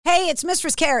Hey, it's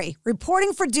Mistress Carrie,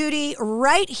 reporting for duty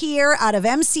right here out of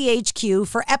MCHQ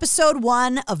for episode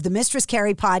 1 of the Mistress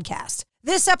Carrie podcast.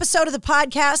 This episode of the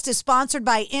podcast is sponsored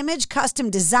by Image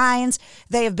Custom Designs.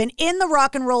 They have been in the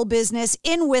rock and roll business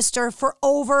in Worcester for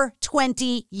over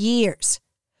 20 years.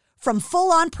 From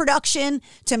full-on production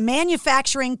to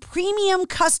manufacturing premium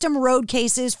custom road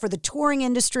cases for the touring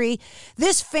industry,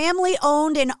 this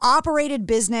family-owned and operated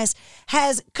business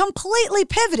has completely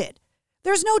pivoted.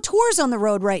 There's no tours on the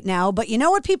road right now, but you know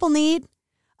what people need?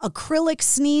 Acrylic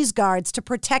sneeze guards to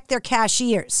protect their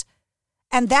cashiers.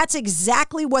 And that's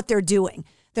exactly what they're doing.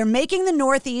 They're making the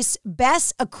Northeast's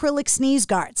best acrylic sneeze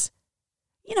guards.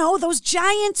 You know, those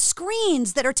giant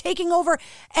screens that are taking over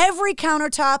every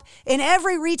countertop in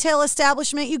every retail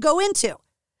establishment you go into.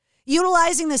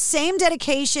 Utilizing the same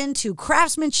dedication to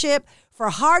craftsmanship for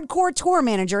hardcore tour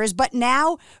managers, but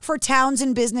now for towns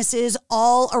and businesses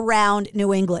all around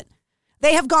New England.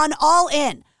 They have gone all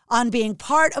in on being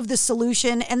part of the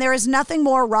solution, and there is nothing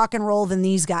more rock and roll than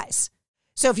these guys.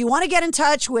 So if you want to get in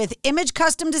touch with Image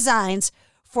Custom Designs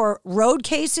for road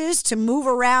cases to move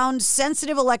around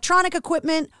sensitive electronic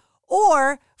equipment,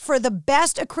 or for the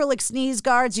best acrylic sneeze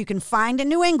guards you can find in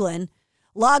New England,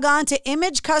 log on to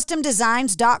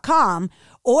imagecustomdesigns.com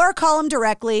or call them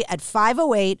directly at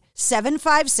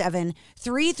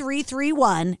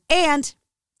 508-757-3331 and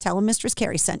tell them Mistress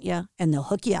Carrie sent you, and they'll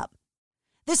hook you up.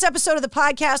 This episode of the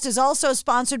podcast is also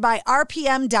sponsored by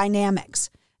RPM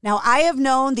Dynamics. Now, I have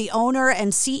known the owner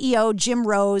and CEO, Jim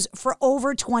Rose, for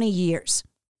over 20 years.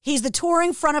 He's the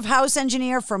touring front-of-house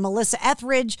engineer for Melissa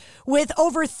Etheridge with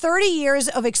over 30 years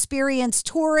of experience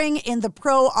touring in the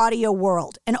pro audio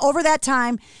world. And over that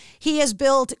time, he has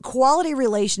built quality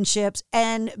relationships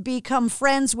and become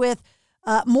friends with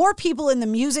more people in the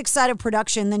music side of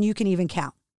production than you can even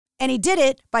count. And he did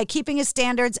it by keeping his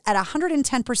standards at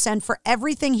 110% for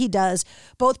everything he does,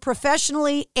 both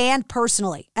professionally and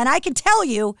personally. And I can tell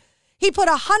you, he put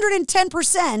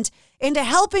 110% into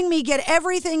helping me get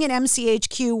everything in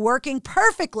MCHQ working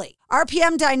perfectly.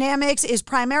 RPM Dynamics is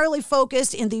primarily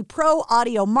focused in the pro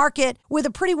audio market with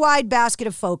a pretty wide basket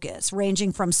of focus,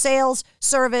 ranging from sales,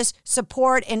 service,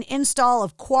 support, and install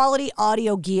of quality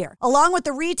audio gear. Along with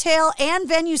the retail and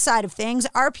venue side of things,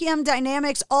 RPM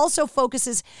Dynamics also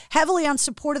focuses heavily on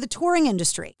support of the touring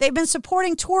industry. They've been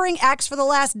supporting touring acts for the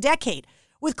last decade,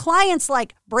 with clients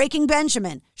like Breaking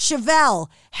Benjamin, Chevelle,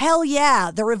 Hell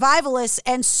Yeah, The Revivalists,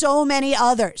 and so many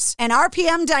others. And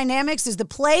RPM Dynamics is the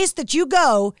place that you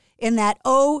go in that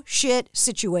oh shit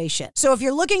situation. So if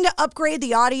you're looking to upgrade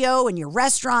the audio in your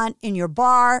restaurant, in your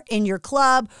bar, in your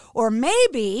club, or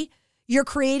maybe you're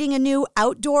creating a new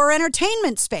outdoor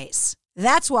entertainment space,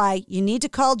 that's why you need to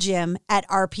call Jim at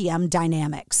RPM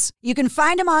Dynamics. You can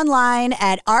find him online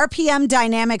at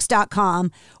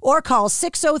rpmdynamics.com or call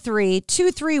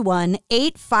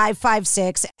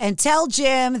 603-231-8556 and tell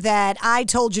Jim that I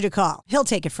told you to call. He'll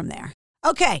take it from there.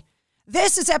 Okay,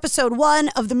 this is episode 1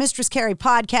 of the Mistress Carrie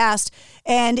podcast,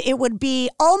 and it would be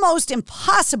almost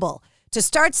impossible to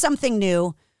start something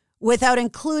new without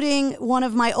including one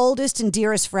of my oldest and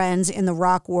dearest friends in the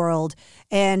rock world.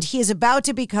 And he is about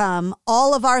to become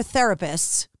all of our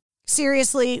therapists.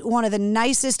 Seriously, one of the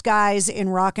nicest guys in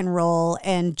rock and roll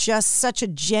and just such a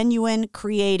genuine,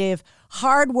 creative,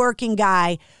 hardworking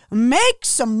guy. Make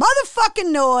some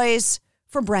motherfucking noise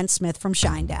for Brent Smith from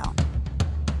Shinedown.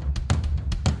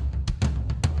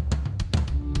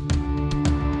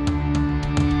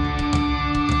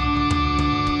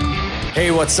 Hey,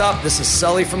 what's up? This is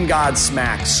Sully from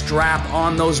Godsmack. Strap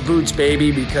on those boots, baby,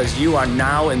 because you are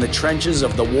now in the trenches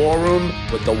of the war room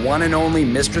with the one and only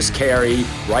Mistress Carrie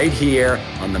right here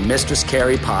on the Mistress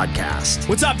Carrie podcast.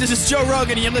 What's up? This is Joe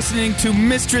Rogan, and you're listening to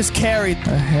Mistress Carrie.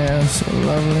 Her hair so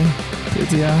lovely,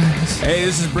 pretty eyes. Hey,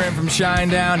 this is Brent from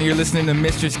Shinedown, and you're listening to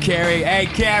Mistress Carrie. Hey,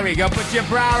 Carrie, go put your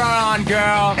bra on,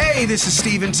 girl. Hey, this is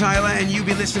Steven Tyler, and you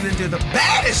be listening to the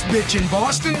baddest bitch in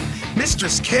Boston,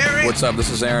 Mistress Carrie. What's up? This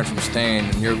is Aaron from Stain,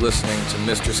 and you're listening to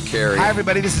Mistress Carrie. Hi,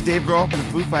 everybody. This is Dave Grohl from the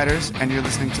Foo Fighters, and you're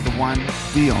listening to the one,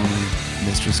 the only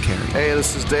Mistress Carrie. Hey,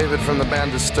 this is David from the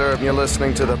band Disturbed, and you're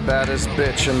listening to the baddest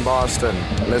bitch in Boston,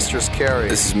 Mistress Carrie.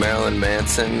 This is Marilyn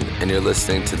Manson, and you're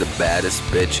listening to the baddest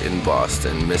bitch in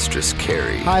Boston, Mistress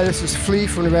Carrie. Hi, this is Flea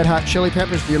from the Red Hot Chili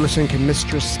Peppers. You're listening to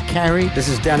Mistress Carrie. This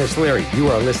is Dennis Leary. You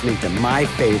are listening to my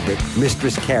favorite,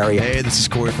 Mistress Carrie. Hey, this is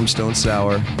Corey from Stone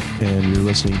Sour, and you're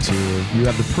listening to, you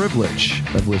have the privilege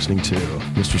of listening to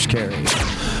Mistress Carrie.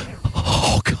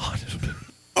 Oh, God.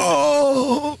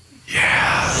 Oh,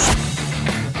 yeah.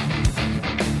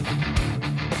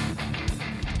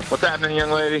 What's happening,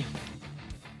 young lady?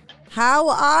 How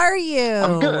are you?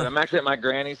 I'm good. I'm actually at my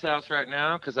granny's house right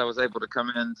now because I was able to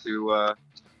come in to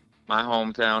my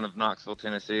hometown of Knoxville,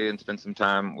 Tennessee, and spent some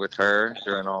time with her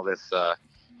during all this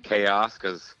chaos,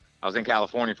 because I was in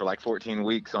California for like 14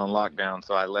 weeks on lockdown,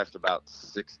 so I left about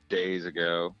 6 days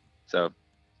ago. So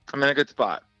I'm in a good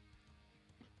spot.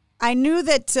 I knew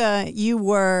that you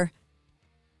were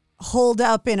holed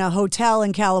up in a hotel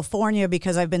in California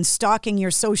because I've been stalking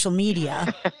your social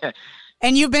media.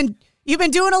 And you've been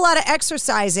doing a lot of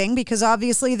exercising because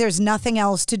obviously there's nothing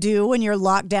else to do when you're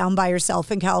locked down by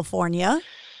yourself in California.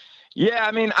 Yeah,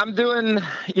 I mean, I'm doing,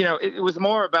 it was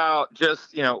more about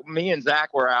just, me and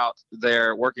Zach were out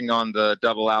there working on the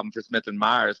double album for Smith &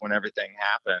 Myers when everything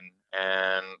happened.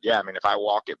 And yeah, I mean, if I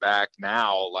walk it back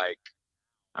now,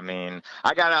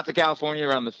 I got out to California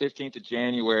around the 15th of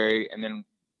January, and then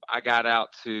I got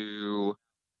out to,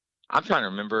 I'm trying to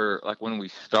remember when we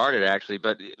started actually,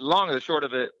 but long and the short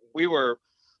of it, we were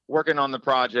working on the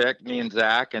project, me and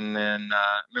Zach, and then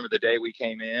remember the day we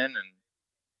came in, and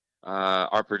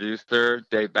our producer,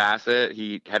 Dave Bassett,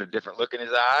 he had a different look in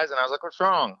his eyes, and I was like, what's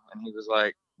wrong? And he was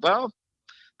like, well,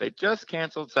 they just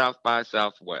canceled South by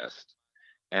Southwest.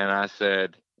 And I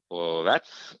said, well,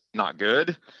 that's not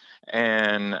good.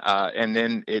 And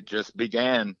then it just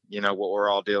began, what we're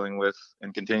all dealing with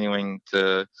and continuing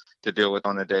to deal with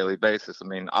on a daily basis. I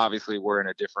mean, obviously we're in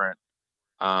a different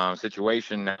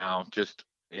situation now, just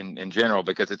in general,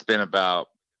 because it's been about,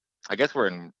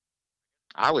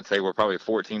 I would say we're probably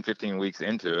 14, 15 weeks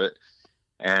into it.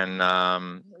 And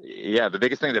the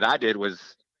biggest thing that I did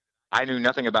was I knew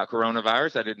nothing about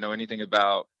coronavirus. I didn't know anything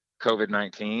about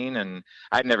COVID-19, and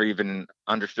I'd never even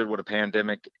understood what a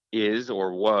pandemic is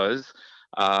or was.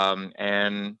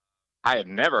 And I had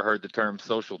never heard the term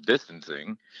social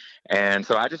distancing. And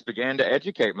so I just began to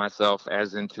educate myself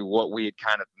as into what we had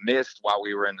kind of missed while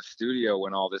we were in the studio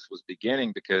when all this was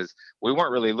beginning, because we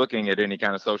weren't really looking at any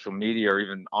kind of social media or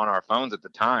even on our phones at the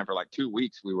time. For like 2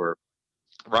 weeks, we were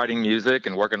writing music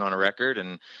and working on a record.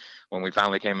 And when we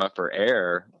finally came up for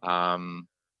air,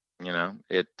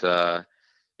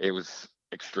 it was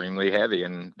extremely heavy,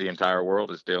 and the entire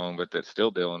world is dealing with it,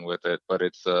 still dealing with it. But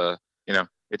it's,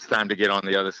 it's time to get on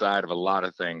the other side of a lot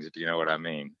of things, if you know what I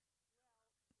mean.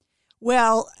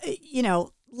 Well,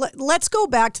 let's go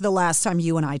back to the last time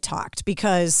you and I talked,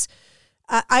 because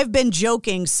I've been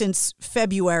joking since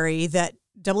February that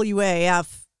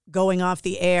WAF going off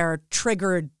the air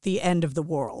triggered the end of the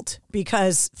world,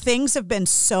 because things have been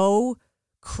so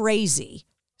crazy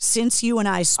since you and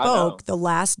I spoke the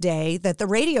last day that the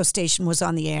radio station was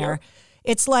on the air.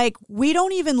 Yeah. It's like we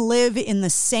don't even live in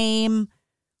the same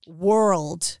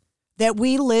world that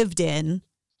we lived in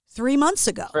 3 months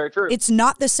ago. Very true. It's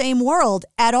not the same world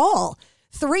at all.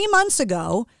 3 months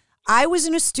ago, I was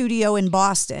in a studio in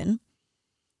Boston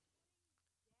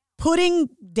putting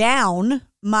down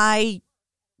my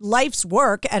life's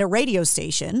work at a radio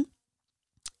station,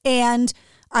 and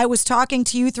I was talking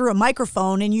to you through a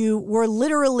microphone, and you were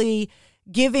literally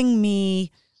giving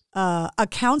me a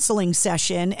counseling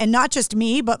session, and not just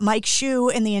me, but Mike Shue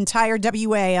and the entire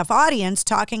WAF audience,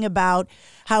 talking about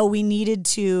how we needed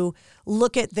to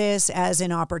look at this as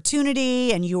an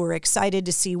opportunity, and you were excited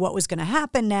to see what was going to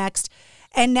happen next.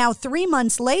 And now 3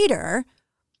 months later,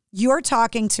 you're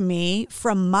talking to me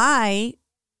from my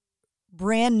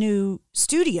brand new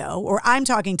studio, or I'm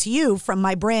talking to you from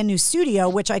my brand new studio,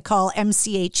 which I call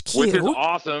MCHQ. Which is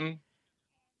awesome.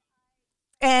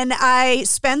 And I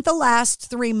spent the last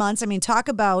 3 months, talk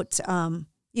about,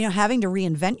 having to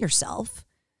reinvent yourself.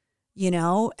 You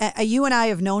and I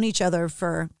have known each other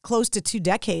for close to 2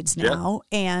 decades now.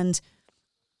 Yep. And,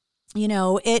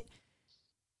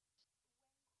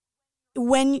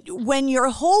 when your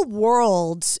whole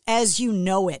world as you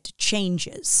know it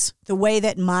changes the way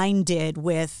that mine did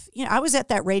with, I was at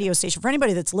that radio station. For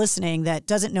anybody that's listening that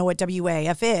doesn't know what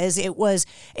WAF is, it was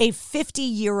a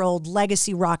 50-year-old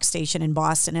legacy rock station in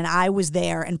Boston, and I was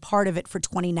there and part of it for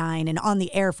 29 and on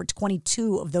the air for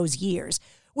 22 of those years,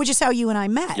 which is how you and I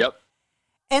met. Yep.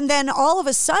 And then all of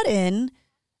a sudden,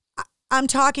 I'm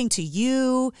talking to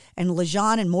you and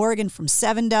LeJean and Morgan from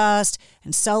Seven Dust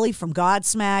and Sully from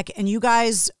Godsmack, and you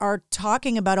guys are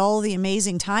talking about all the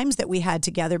amazing times that we had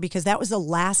together, because that was the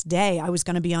last day I was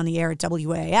going to be on the air at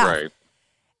WAF. Right.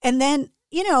 And then,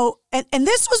 and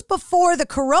this was before the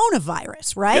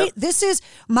coronavirus, right? Yep. This is,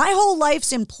 my whole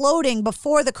life's imploding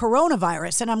before the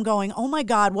coronavirus, and I'm going, oh my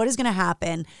God, what is going to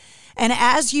happen? And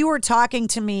as you were talking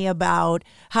to me about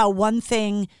how one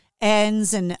thing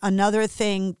ends and another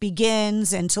thing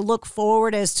begins, and to look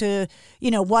forward as to,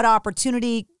 what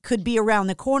opportunity could be around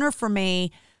the corner for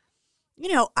me,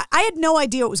 I had no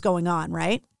idea what was going on,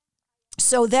 right?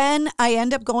 So then I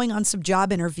end up going on some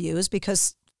job interviews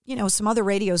because, some other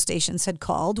radio stations had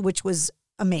called, which was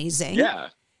amazing. Yeah.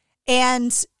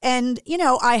 And you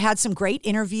know, I had some great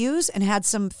interviews and had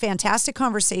some fantastic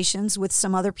conversations with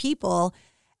some other people.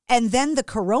 And then the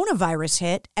coronavirus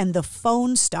hit and the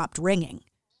phone stopped ringing.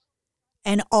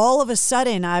 And all of a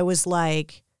sudden I was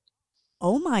like,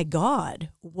 oh my God,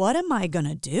 what am I going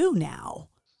to do now?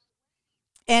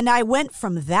 And I went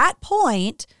from that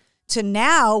point to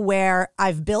now where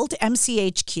I've built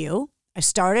MCHQ. I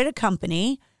started a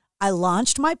company. I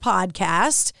launched my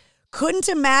podcast. Couldn't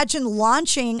imagine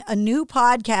launching a new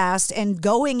podcast and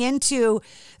going into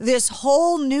this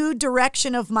whole new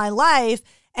direction of my life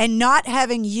and not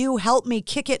having you help me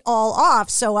kick it all off.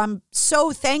 So I'm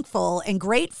so thankful and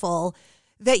grateful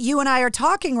that you and I are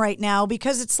talking right now,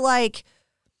 because it's like,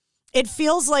 it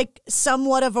feels like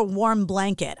somewhat of a warm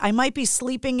blanket. I might be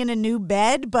sleeping in a new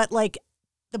bed, but like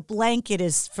the blanket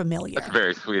is familiar. That's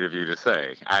very sweet of you to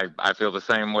say. I feel the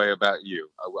same way about you.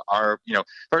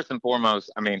 First and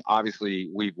foremost, I mean, obviously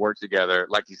we've worked together,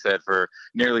 like you said, for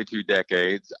nearly 2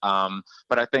 decades.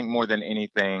 But I think more than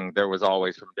anything, there was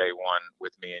always from day one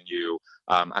with me and you.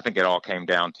 I think it all came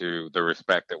down to the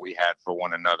respect that we had for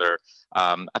one another.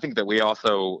 I think that we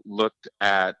also looked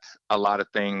at a lot of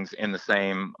things in the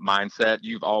same mindset.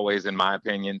 You've always, in my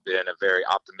opinion, been a very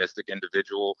optimistic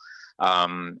individual.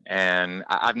 And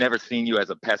I've never seen you as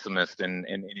a pessimist in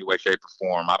any way, shape, or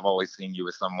form. I've always seen you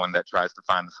as someone that tries to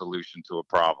find the solution to a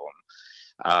problem.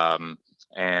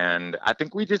 And I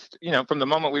think we just, from the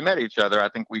moment we met each other, I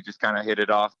think we just kind of hit it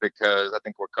off, because I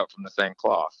think we're cut from the same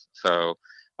cloth. So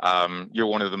you're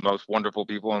one of the most wonderful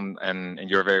people, and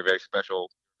you're a very, very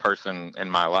special person in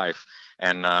my life.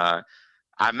 And I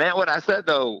meant what I said,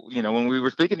 though, when we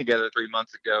were speaking together 3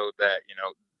 months ago, that,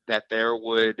 that there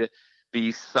would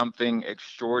be something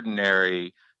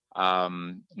extraordinary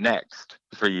next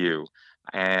for you.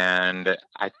 And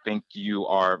I think you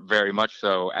are very much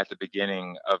so at the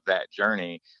beginning of that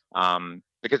journey,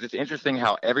 because it's interesting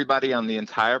how everybody on the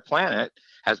entire planet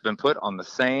has been put on the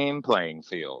same playing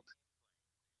field.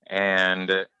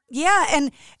 And yeah,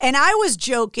 and I was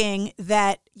joking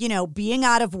that, being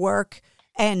out of work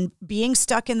and being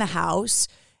stuck in the house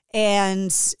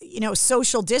and,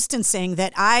 social distancing,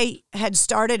 that I had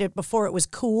started it before it was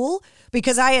cool,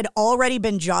 because I had already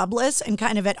been jobless and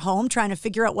kind of at home trying to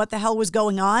figure out what the hell was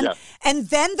going on. Yeah. And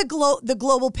then the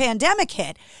global pandemic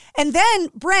hit. And then,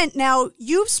 Brent, now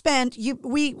you've spent,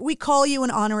 we call you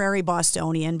an honorary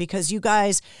Bostonian, because you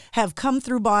guys have come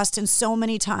through Boston so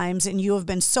many times and you have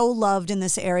been so loved in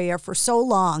this area for so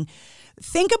long.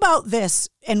 Think about this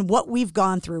and what we've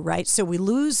gone through, right? So we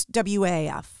lose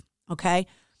WAF, okay?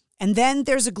 And then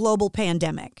there's a global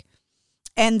pandemic.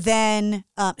 And then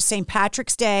St.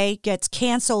 Patrick's Day gets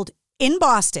canceled in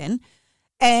Boston.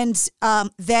 And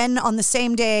then on the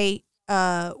same day,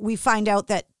 we find out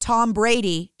that Tom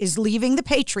Brady is leaving the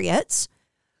Patriots.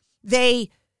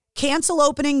 They cancel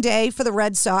opening day for the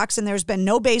Red Sox, and there's been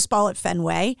no baseball at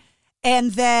Fenway.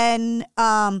 And then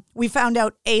we found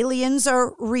out aliens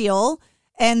are real.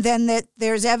 And then that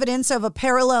there's evidence of a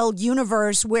parallel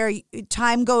universe where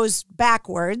time goes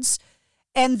backwards.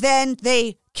 And then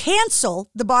they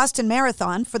cancel the Boston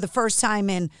Marathon for the first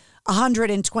time in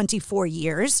 124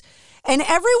 years. And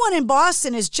everyone in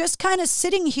Boston is just kind of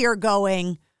sitting here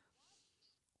going,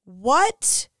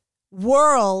 what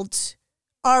world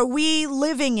are we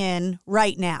living in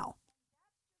right now?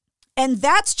 And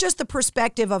that's just the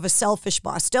perspective of a selfish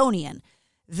Bostonian.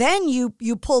 Then you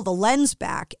pull the lens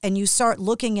back and you start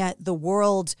looking at the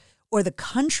world or the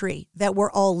country that we're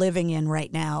all living in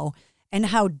right now, and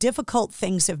how difficult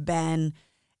things have been,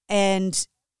 and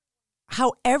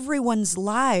how everyone's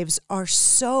lives are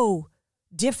so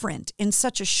different in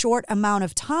such a short amount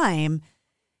of time.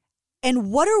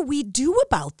 And what do we do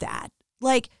about that?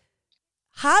 Like,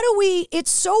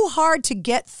 it's so hard to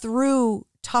get through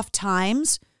tough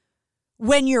times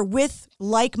when you're with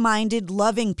like-minded,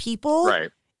 loving people.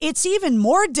 Right. It's even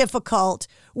more difficult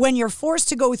when you're forced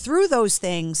to go through those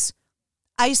things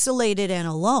isolated and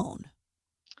alone.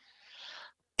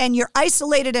 And you're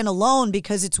isolated and alone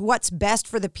because it's what's best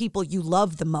for the people you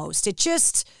love the most. It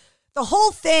just, the whole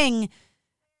thing,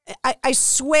 I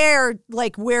swear,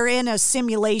 like we're in a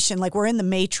simulation, like we're in the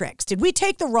Matrix. Did we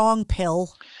take the wrong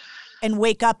pill and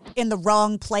wake up in the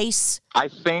wrong place? I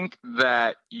think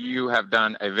that you have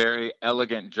done a very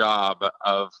elegant job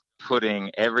of putting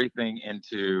everything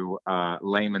into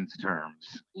layman's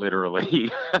terms,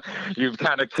 literally. You've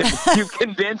kind of you've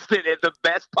condensed it in the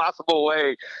best possible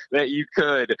way that you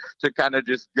could, to kind of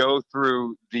just go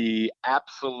through the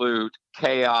absolute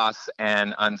chaos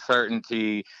and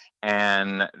uncertainty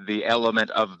and the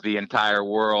element of the entire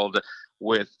world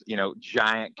with,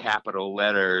 giant capital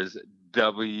letters,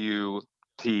 WTF.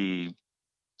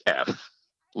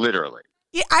 literally.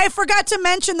 Yeah, I forgot to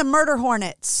mention the murder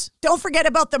hornets. Don't forget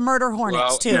about the murder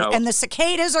hornets, too. And the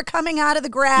cicadas are coming out of the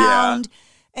ground,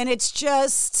 and it's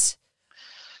just...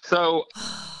 So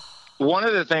one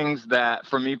of the things that,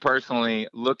 for me personally,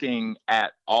 looking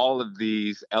at all of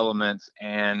these elements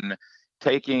and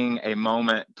taking a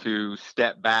moment to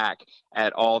step back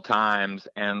at all times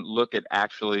and look at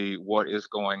actually what is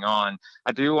going on,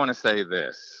 I do want to say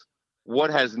this.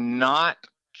 What has not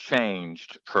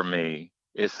changed for me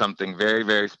is something very,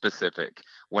 very specific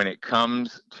when it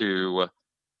comes to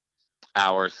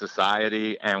our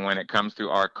society and when it comes to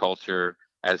our culture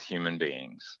as human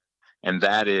beings. And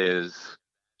that is,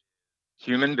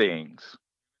 human beings,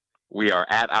 we are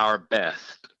at our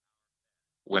best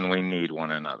when we need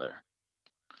one another.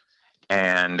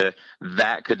 And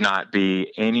that could not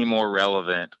be any more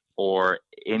relevant or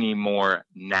any more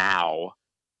now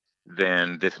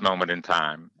than this moment in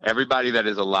time. Everybody that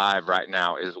is alive right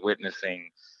now is witnessing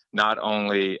not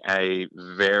only a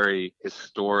very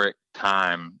historic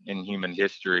time in human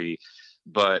history,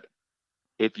 but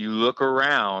if you look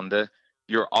around,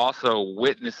 you're also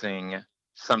witnessing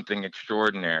something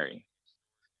extraordinary.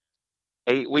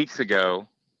 8 weeks ago,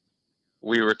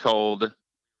 we were told,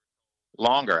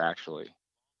 longer actually,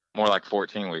 more like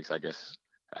 14 weeks, I guess,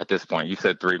 at this point. You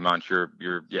said 3 months. You're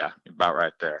about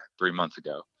right there. 3 months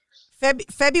ago.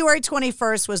 February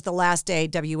 21st was the last day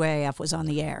WAAF was on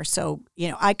the air. So,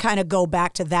 I kind of go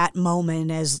back to that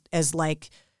moment as like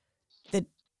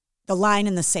the line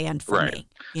in the sand for me.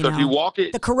 So if you walk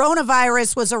it... The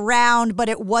coronavirus was around, but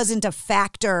it wasn't a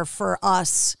factor for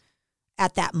us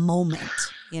at that moment,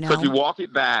 So if you walk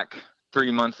it back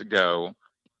 3 months ago,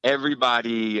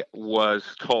 everybody was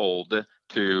told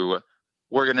we're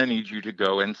going to need you to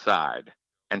go inside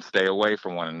and stay away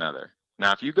from one another.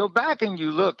 Now, if you go back and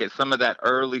you look at some of that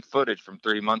early footage from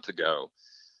 3 months ago,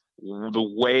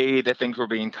 the way that things were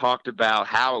being talked about,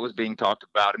 how it was being talked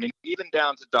about, I mean, even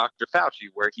down to Dr.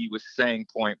 Fauci, where he was saying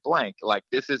point blank, like,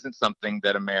 this isn't something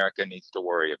that America needs to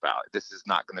worry about. This is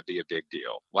not going to be a big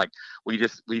deal. Like, we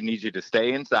need you to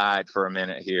stay inside for a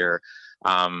minute here.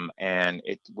 And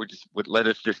let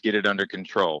us just get it under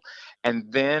control.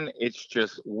 And then it's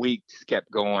just weeks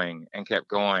kept going, and it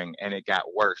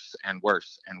got worse and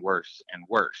worse and worse and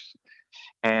worse.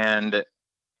 And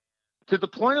to the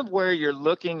point of where you're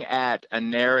looking at a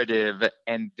narrative,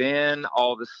 and then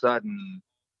all of a sudden,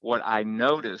 what I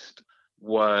noticed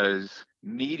was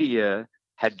media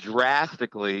had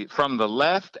drastically, from the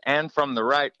left and from the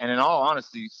right, and in all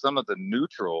honesty, some of the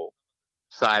neutral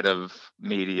side of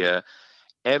media,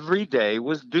 every day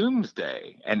was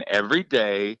doomsday. And every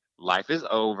day, life is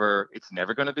over. It's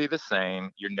never going to be the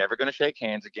same. You're never going to shake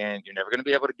hands again. You're never going to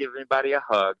be able to give anybody a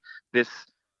hug. This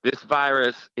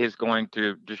virus is going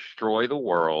to destroy the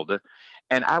world.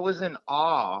 And I was in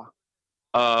awe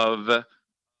of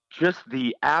just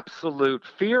the absolute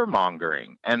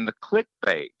fear-mongering and the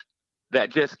clickbait that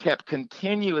just kept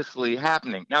continuously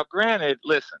happening. Now, granted,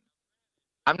 listen,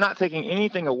 I'm not taking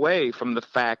anything away from the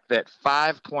fact that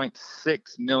 5.6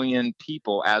 million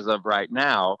people as of right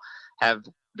now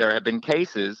there have been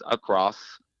cases across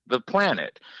the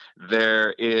planet.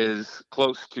 There is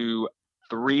close to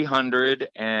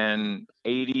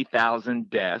 380,000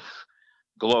 deaths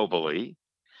globally,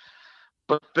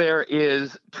 but there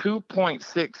is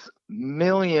 2.6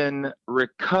 million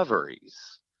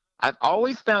recoveries. I've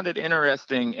always found it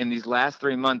interesting in these last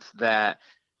 3 months that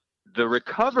the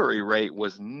recovery rate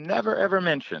was never, ever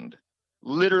mentioned.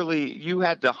 Literally, you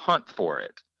had to hunt for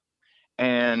it.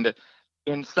 And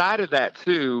inside of that,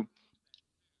 too,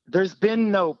 there's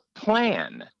been no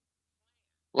plan.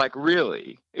 Like,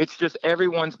 really, it's just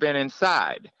everyone's been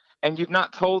inside. And you've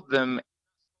not told them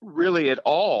really at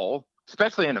all,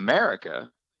 especially in America,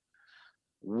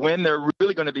 when they're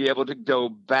really going to be able to go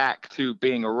back to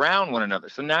being around one another.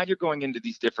 So now you're going into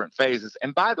these different phases.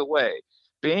 And by the way,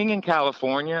 being in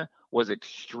California was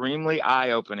extremely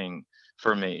eye-opening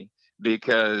for me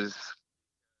because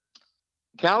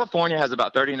California has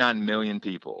about 39 million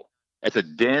people. It's a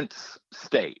dense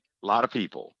state, a lot of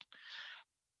people.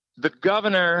 The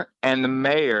governor and the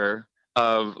mayor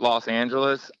of Los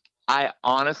Angeles, I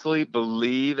honestly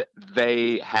believe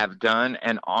they have done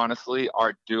and honestly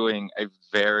are doing a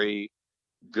very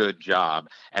good job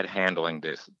at handling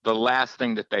this. The last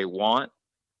thing that they want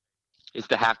is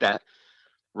to have to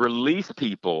release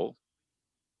people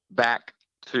back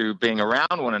to being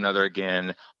around one another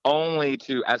again, only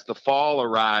to, as the fall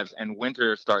arrives and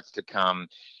winter starts to come,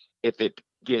 if it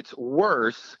gets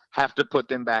worse, have to put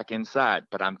them back inside.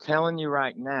 But I'm telling you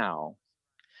right now,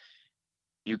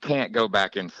 you can't go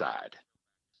back inside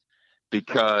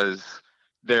because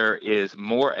there is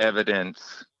more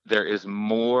evidence there is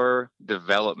more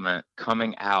development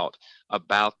coming out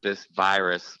about this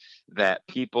virus that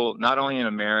people, not only in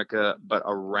America, but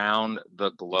around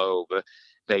the globe,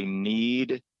 they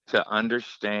need to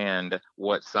understand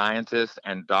what scientists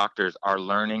and doctors are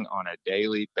learning on a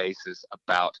daily basis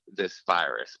about this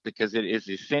virus, because it is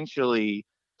essentially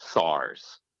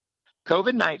SARS.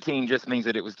 COVID-19 just means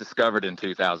that it was discovered in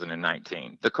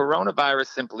 2019. The coronavirus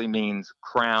simply means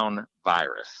crown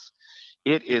virus.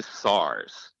 It is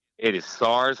SARS. It is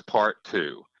SARS Part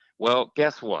 2. Well,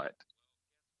 guess what?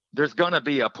 There's going to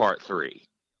be a Part 3.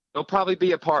 There'll probably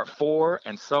be a Part 4,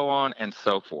 and so on and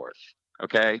so forth.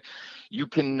 Okay? You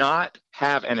cannot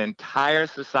have an entire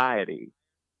society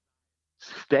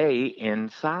stay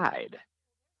inside.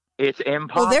 It's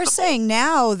impossible. Well, they're saying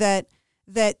now that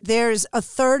there's a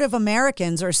third of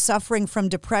Americans are suffering from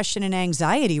depression and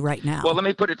anxiety right now. Well, let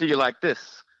me put it to you like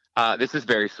this. This is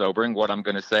very sobering, what I'm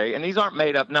going to say. And these aren't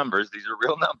made up numbers. These are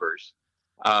real numbers.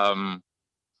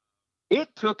 It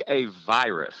took a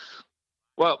virus.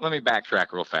 Well, let me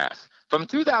backtrack real fast. From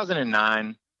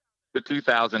 2009 to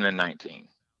 2019,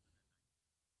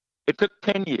 it took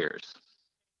 10 years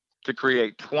to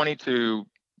create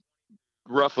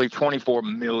roughly 24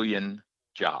 million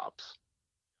jobs.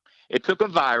 It took a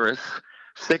virus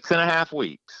 6.5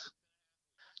 weeks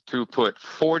to put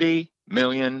 40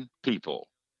 million people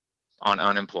on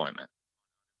unemployment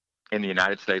in the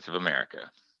United States of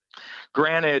America.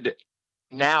 Granted,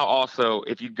 now also,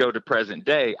 if you go to present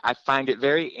day, I find it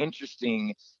very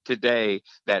interesting today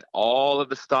that all of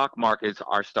the stock markets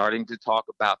are starting to talk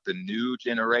about the new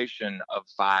generation of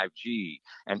 5G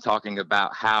and talking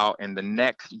about how in the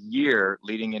next year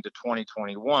leading into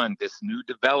 2021, this new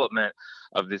development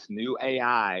of this new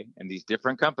AI and these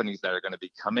different companies that are going to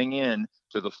be coming in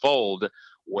to the fold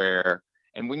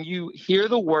and when you hear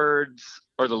the words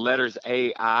or the letters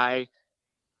AI,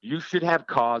 you should have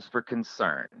cause for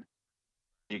concern.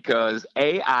 Because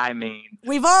AI means...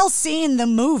 We've all seen the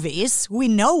movies. We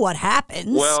know what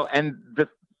happens. Well, and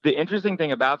the interesting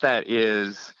thing about that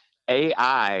is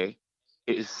AI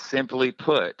is simply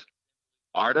put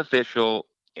artificial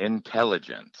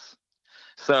intelligence.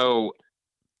 So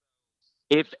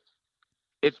if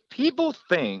people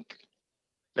think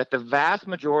that the vast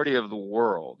majority of the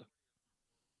world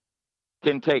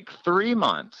can take 3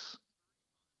 months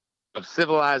of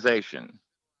civilization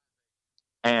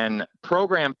and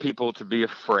program people to be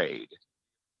afraid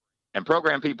and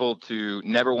program people to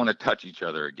never want to touch each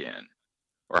other again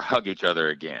or hug each other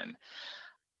again,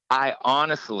 I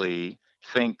honestly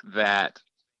think that,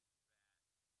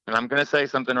 and I'm going to say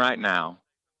something right now.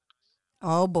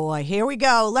 Oh boy, here we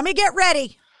go. Let me get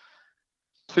ready.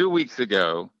 2 weeks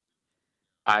ago,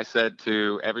 I said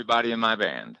to everybody in my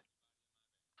band,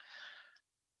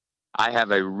 I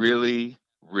have a really,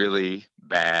 really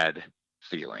bad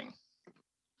feeling.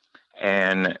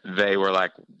 And they were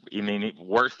like, you mean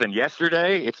worse than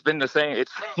yesterday? It's been the same.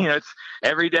 It's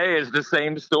every day is the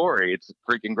same story. It's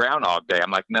freaking Groundhog Day.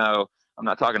 I'm like, no, I'm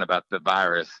not talking about the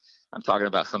virus. I'm talking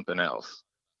about something else.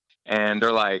 And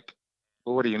they're like,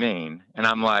 well, what do you mean? And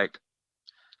I'm like,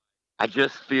 I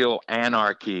just feel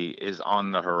anarchy is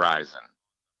on the horizon,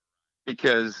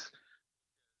 because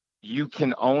you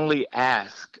can only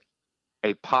ask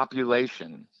a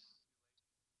population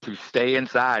to stay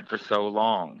inside for so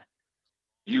long.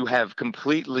 You have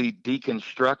completely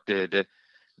deconstructed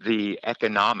the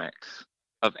economics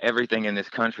of everything in this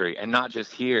country, and not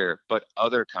just here, but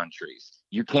other countries.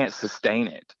 You can't sustain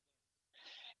it.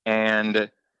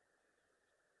 And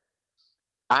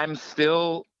I'm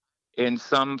still in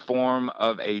some form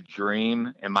of a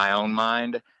dream in my own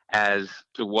mind as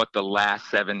to what the last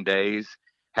 7 days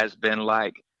has been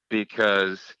like,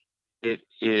 because it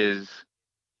is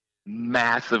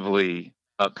massively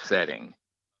upsetting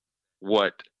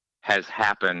what has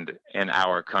happened in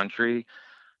our country.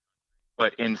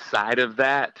 But inside of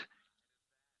that,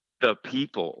 the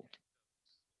people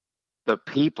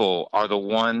are the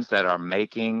ones that are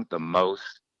making the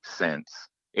most sense.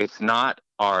 It's not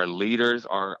our leaders,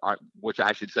 which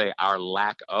I should say our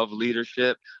lack of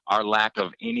leadership, our lack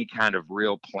of any kind of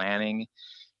real planning.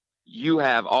 You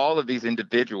have all of these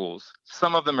individuals.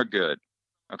 Some of them are good,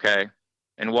 okay?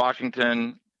 In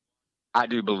Washington, I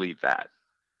do believe that.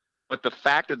 But the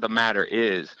fact of the matter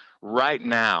is, right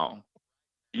now,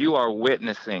 you are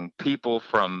witnessing people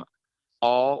from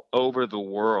all over the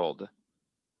world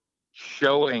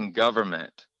showing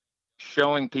government,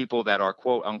 showing people that are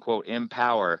quote unquote in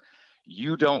power,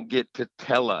 you don't get to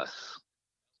tell us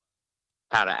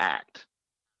how to act,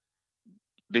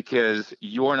 because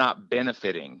you're not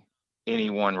benefiting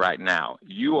anyone right now.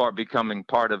 You are becoming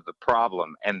part of the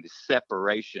problem and the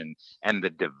separation and the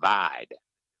divide.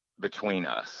 between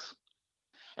us.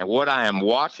 And what I am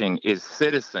watching is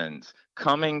citizens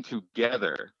coming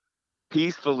together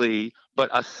peacefully but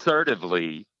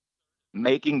assertively,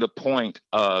 making the point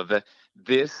of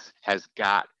this has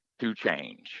got to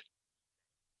change.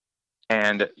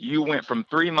 And you went from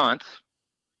 3 months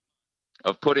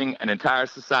of putting an entire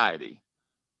society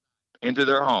into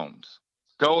their homes.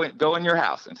 Go in your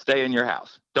house and stay in your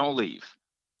house. Don't leave.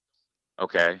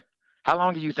 Okay? How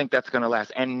long do you think that's going to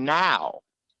last? And now,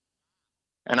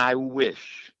 and I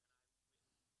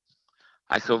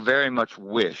so very much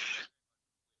wish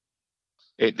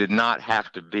it did not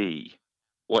have to be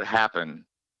what happened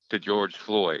to George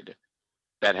Floyd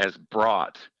that has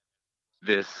brought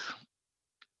this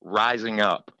rising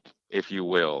up, if you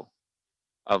will,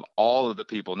 of all of the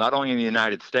people, not only in the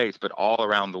United States, but all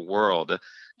around the world,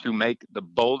 to make the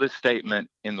boldest statement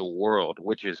in the world,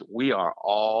 which is we are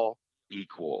all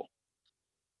equal.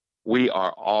 We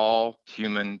are all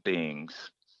human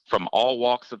beings from all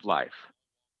walks of life.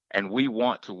 And we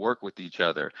want to work with each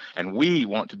other, and we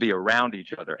want to be around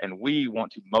each other, and we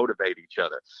want to motivate each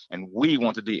other, and we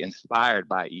want to be inspired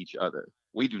by each other.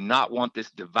 We do not want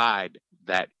this divide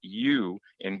that you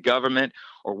in government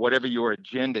or whatever your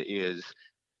agenda is,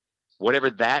 whatever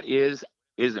that is,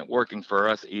 isn't working for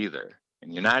us either. In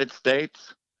the United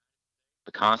States,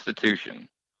 the Constitution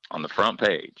on the front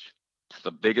page, it's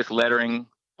the biggest lettering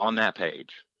on that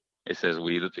page. It says,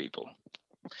 we the people.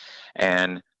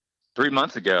 And 3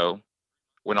 months ago,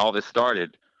 when all this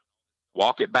started,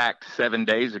 walk it back 7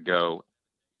 days ago,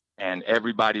 and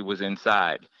everybody was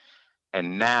inside.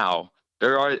 And now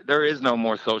there is no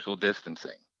more social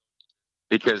distancing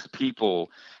because people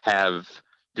have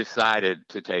decided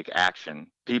to take action.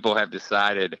 People have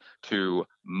decided to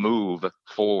move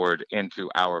forward into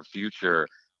our future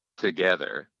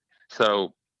together.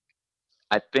 So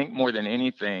I think more than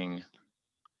anything,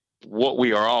 what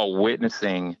we are all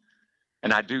witnessing,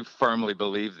 and I do firmly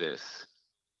believe this,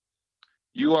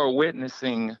 you are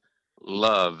witnessing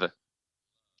love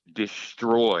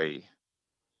destroy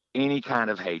any kind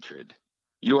of hatred.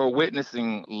 You are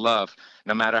witnessing love.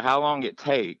 No matter how long it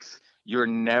takes, you're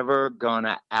never going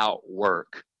to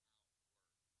outwork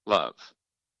love.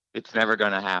 It's never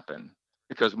going to happen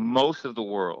because most of the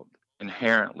world,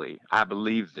 inherently, I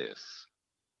believe this,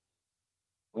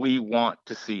 we want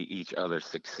to see each other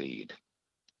succeed.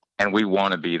 And we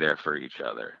want to be there for each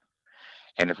other.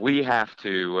 And if we have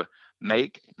to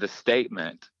make the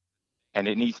statement, and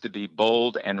it needs to be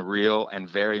bold and real and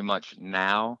very much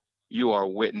now, you are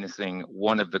witnessing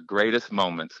one of the greatest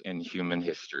moments in human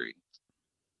history.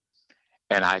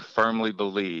 And I firmly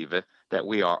believe that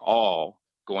we are all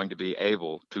going to be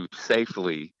able to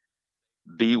safely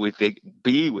be with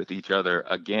each other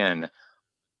again.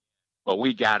 But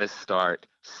we got to start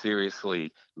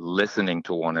seriously listening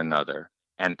to one another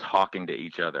and talking to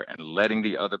each other and letting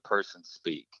the other person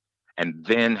speak and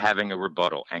then having a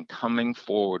rebuttal and coming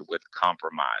forward with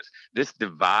compromise. This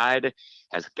divide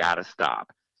has got to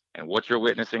stop. And what you're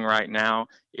witnessing right now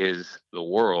is the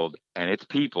world and its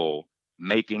people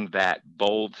making that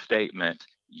bold statement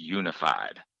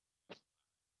unified.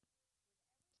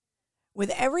 With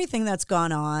everything that's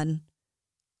gone on,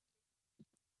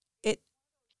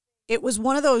 it was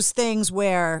one of those things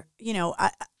where, you know,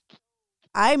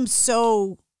 I'm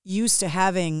so used to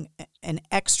having an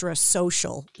extra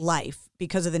social life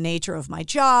because of the nature of my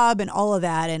job and all of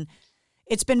that. And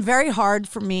it's been very hard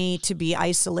for me to be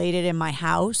isolated in my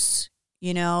house,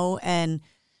 you know, and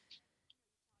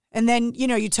then, you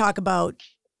know, you talk about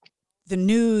the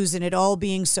news and it all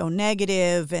being so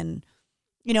negative and,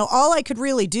 you know, all I could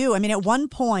really do, I mean, at one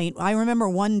point, I remember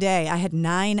one day I had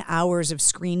 9 hours of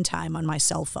screen time on my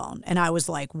cell phone. And I was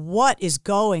like, what is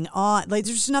going on? Like,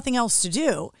 there's nothing else to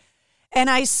do. And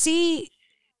I see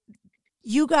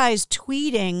you guys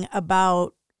tweeting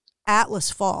about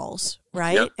Atlas Falls,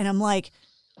 right? Yep. And I'm like,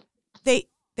 they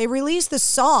released the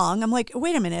song. I'm like,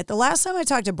 wait a minute. The last time I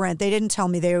talked to Brent, they didn't tell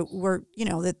me they were, you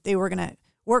know, that they were going to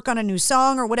work on a new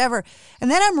song or whatever. And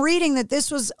then I'm reading that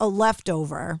this was a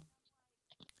leftover.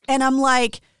 And I'm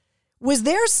like, was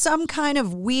there some kind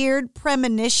of weird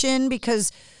premonition?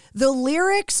 Because the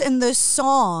lyrics in the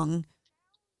song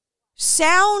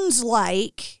sounds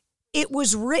like it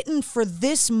was written for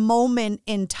this moment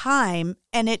in time,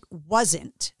 and it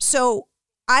wasn't. So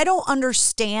I don't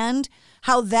understand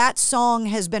how that song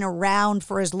has been around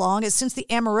for as long as since the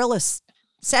Amaryllis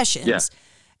sessions. Yeah.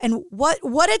 And what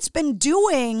it's been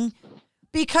doing,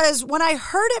 because when I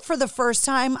heard it for the first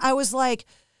time, I was like,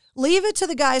 leave it to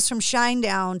the guys from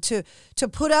Shinedown to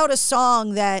put out a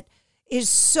song that is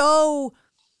so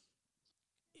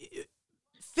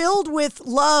filled with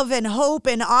love and hope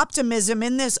and optimism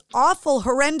in this awful,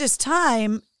 horrendous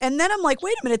time. And then I'm like,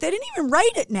 wait a minute, they didn't even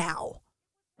write it now.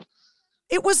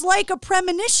 It was like a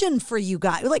premonition for you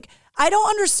guys. Like, I don't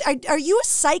understand. Are you a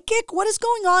psychic? What is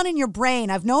going on in your brain?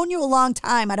 I've known you a long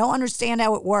time. I don't understand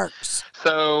how it works.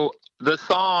 So the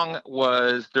song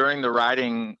was during the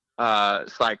writing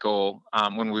cycle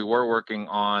when we were working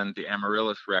on the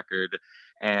Amaryllis record.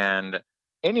 And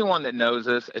anyone that knows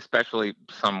us, especially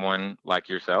someone like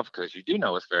yourself, because you do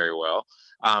know us very well,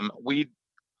 we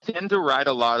tend to write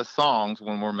a lot of songs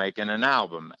when we're making an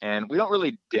album, and we don't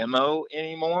really demo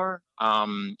anymore.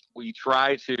 We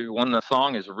try to, when the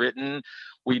song is written,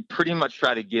 we pretty much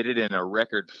try to get it in a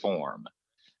record form.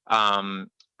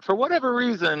 For whatever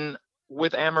reason,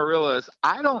 with Amaryllis,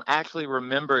 I don't actually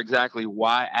remember exactly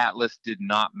why Atlas did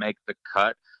not make the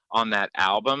cut on that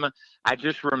album. I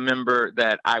just remember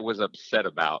that I was upset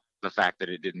about the fact that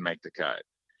it didn't make the cut.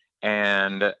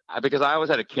 And because I always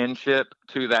had a kinship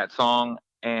to that song.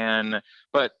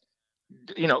 But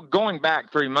going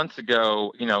back 3 months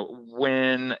ago,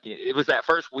 when it was that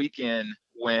first weekend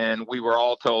when we were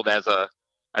all told as a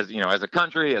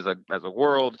country, as a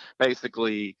world,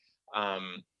 basically,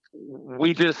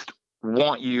 we just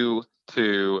want you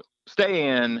to stay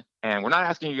in, and we're not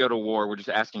asking you to go to war. We're just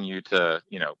asking you to,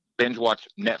 binge watch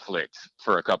Netflix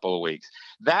for a couple of weeks.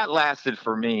 That lasted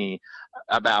for me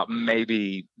about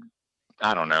maybe,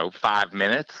 5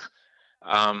 minutes.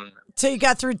 So you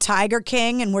got through Tiger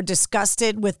King and were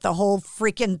disgusted with the whole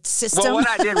freaking system? Well, what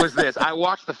I did was this. I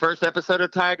watched the first episode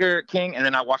of Tiger King, and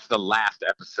then I watched the last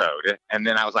episode. And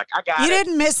then I was like, I got it. You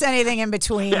didn't miss anything in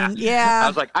between. Yeah. I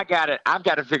was like, I got it. I've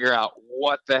got to figure out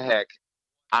what the heck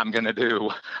I'm going to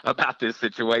do about this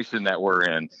situation that we're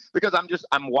in. Because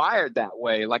I'm wired that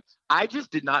way. Like, I just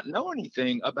did not know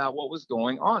anything about what was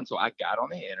going on. So I got on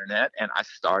the internet and I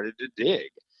started to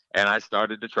dig. And I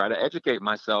started to try to educate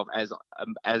myself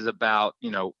as about,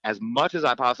 as much as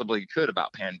I possibly could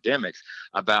about pandemics,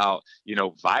 about,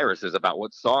 viruses, about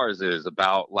what SARS is,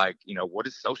 about what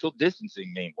does social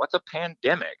distancing mean? What's a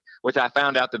pandemic? Which I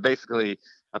found out that basically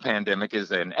a pandemic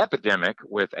is an epidemic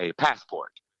with a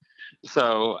passport.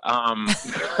 So,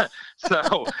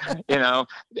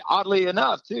 oddly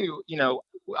enough too,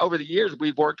 over the years,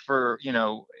 we've worked for,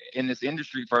 in this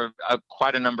industry for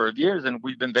quite a number of years, and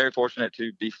we've been very fortunate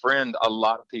to befriend a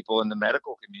lot of people in the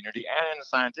medical community and in the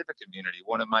scientific community.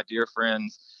 One of my dear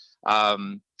friends,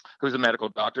 who's a medical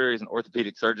doctor, he's an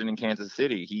orthopedic surgeon in Kansas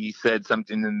City. He said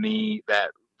something to me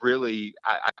that really,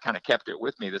 I kind of kept it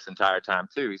with me this entire time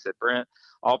too. He said, Brent,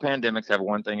 all pandemics have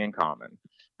one thing in common.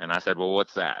 And I said, well,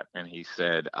 what's that? And he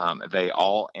said, they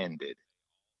all ended.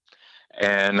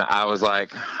 And I was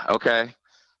like, okay.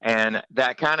 And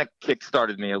that kind of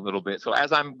kick-started me a little bit. So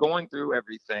as I'm going through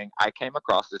everything, I came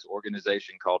across this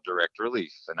organization called Direct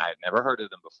Relief, and I had never heard of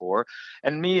them before.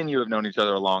 And me and you have known each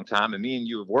other a long time, and me and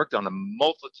you have worked on a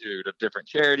multitude of different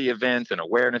charity events and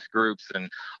awareness groups and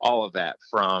all of that,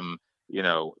 from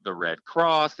the Red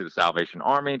Cross to the Salvation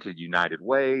Army to United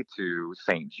Way to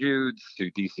St. Jude's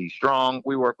to DC Strong.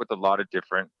 We work with a lot of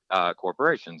different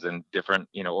corporations and different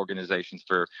organizations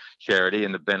for charity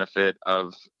and the benefit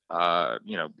of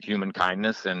human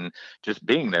kindness and just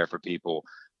being there for people.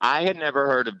 I had never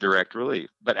heard of Direct Relief,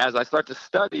 but as I start to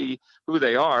study who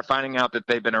they are, finding out that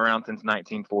they've been around since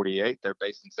 1948, they're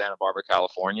based in Santa Barbara,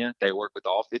 California. They work with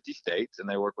all 50 states and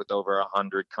they work with over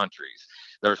 100 countries.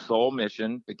 Their sole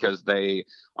mission, because they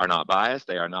are not biased,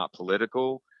 they are not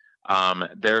political,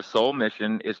 their sole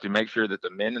mission is to make sure that the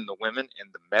men and the women in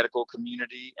the medical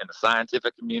community and the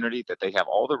scientific community, that they have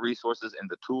all the resources and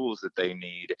the tools that they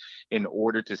need in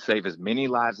order to save as many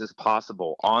lives as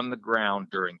possible on the ground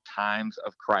during times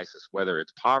of crisis, whether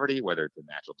it's poverty, whether it's a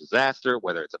natural disaster,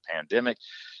 whether it's a pandemic.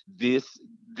 This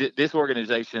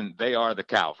organization, they are the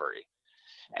Calvary.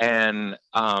 And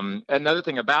another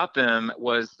thing about them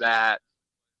was that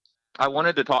I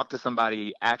wanted to talk to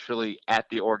somebody actually at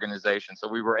the organization. So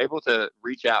we were able to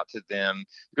reach out to them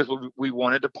because we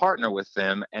wanted to partner with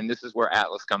them. And this is where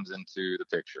Atlas comes into the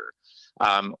picture.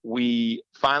 We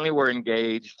finally were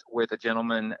engaged with a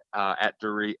gentleman at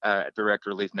Direct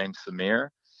Relief named Samir.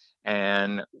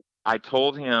 And I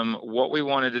told him what we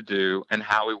wanted to do and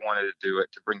how we wanted to do it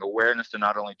to bring awareness to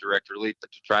not only Direct Relief, but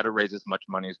to try to raise as much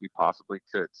money as we possibly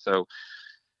could. So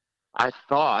I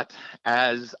thought,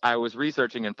 as I was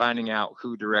researching and finding out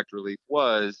who Direct Relief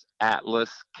was, Atlas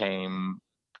came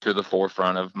to the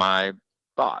forefront of my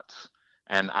thoughts.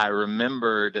 And I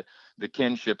remembered the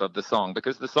kinship of the song,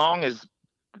 because the song is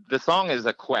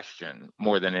a question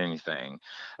more than anything.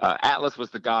 Atlas was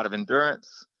the god of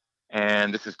endurance,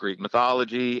 and this is Greek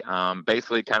mythology,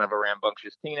 basically kind of a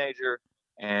rambunctious teenager.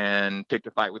 and picked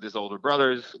a fight with his older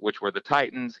brothers, which were the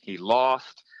Titans. He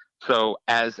lost. So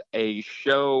as a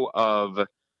show of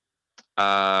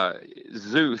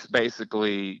Zeus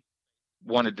basically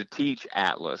wanted to teach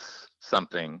Atlas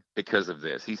something because of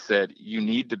this. He said, you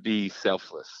need to be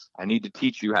selfless. I need to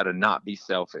teach you how to not be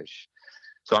selfish.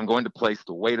 So I'm going to place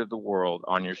the weight of the world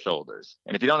on your shoulders.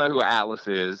 And if you don't know who Atlas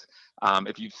is,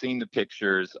 if you've seen the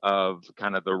pictures of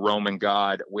kind of the Roman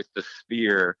god with the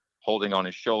spear holding on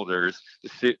his shoulders,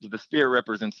 the spear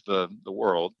represents the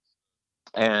world.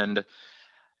 And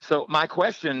so my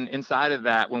question inside of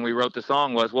that when we wrote the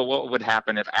song was, well, what would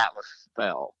happen if Atlas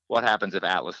fell? What happens if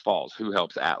Atlas falls? Who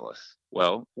helps Atlas?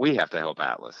 Well, we have to help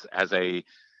Atlas as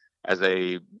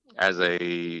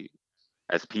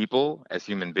people, as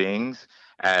human beings,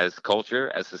 as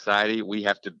culture, as society. We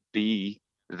have to be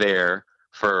there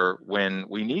for when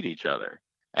we need each other.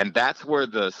 And that's where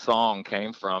the song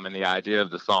came from and the idea of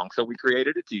the song. So we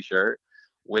created a t-shirt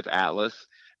with Atlas.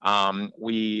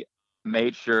 We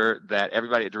made sure that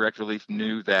everybody at Direct Relief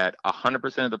knew that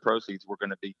 100% of the proceeds were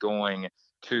going to be going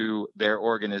to their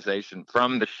organization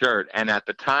from the shirt. And at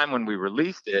the time when we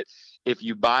released it, if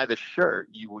you buy the shirt,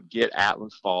 you would get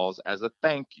Atlas Falls as a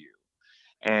thank you.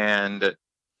 And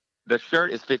the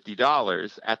shirt is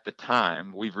 $50 at the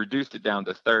time. We've reduced it down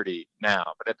to $30 now,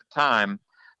 but at the time,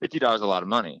 $50 is a lot of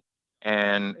money.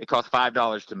 And it costs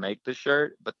 $5 to make the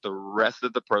shirt, but the rest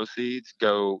of the proceeds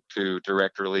go to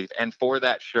Direct Relief. And for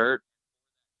that shirt,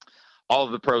 all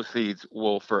of the proceeds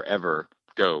will forever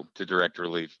go to Direct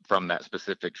Relief from that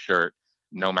specific shirt,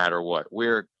 no matter what.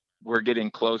 We're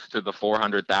getting close to the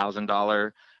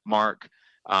 $400,000 mark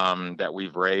that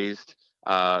we've raised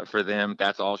for them.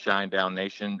 That's all Shinedown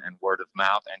Nation and word of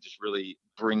mouth, and just really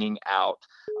bringing out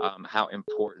how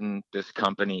important this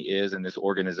company is and this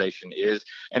organization is.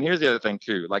 And here's the other thing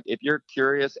too, like if you're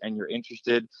curious and you're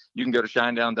interested, you can go to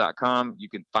shinedown.com. You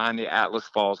can find the Atlas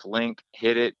Falls link,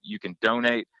 hit it, you can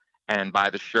donate and buy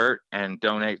the shirt and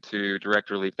donate to Direct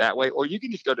Relief that way. Or you can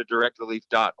just go to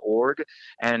directrelief.org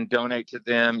and donate to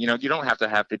them. You know, you don't have to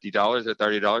have $50 or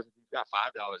 $30. If you've got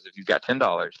 $5, if you've got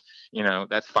 $10, you know,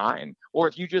 that's fine. Or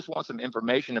if you just want some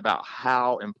information about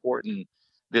how important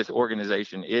this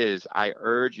organization is, I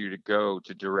urge you to go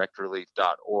to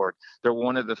directrelief.org. They're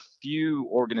one of the few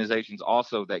organizations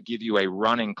also that give you a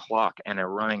running clock and a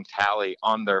running tally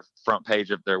on their front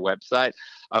page of their website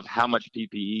of how much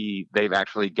PPE they've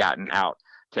actually gotten out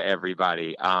to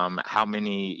everybody, how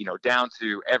many, you know, down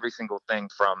to every single thing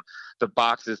from the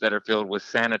boxes that are filled with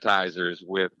sanitizers,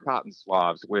 with cotton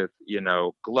swabs, with, you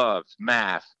know, gloves,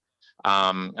 masks.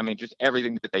 I mean, just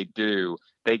everything that they do,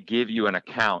 they give you an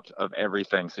account of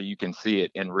everything so you can see it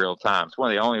in real time. It's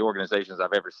one of the only organizations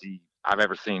I've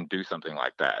ever seen do something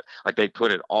like that. Like they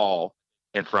put it all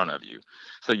in front of you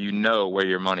so you know where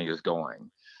your money is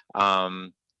going.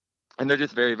 And they're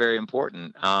just very, very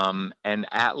important. And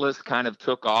Atlas kind of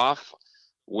took off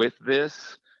with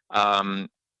this.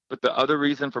 But the other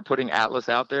reason for putting Atlas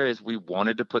out there is we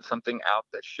wanted to put something out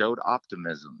that showed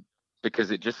optimism,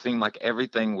 because it just seemed like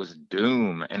everything was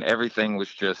doom and everything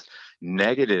was just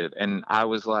negative. And I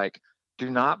was like,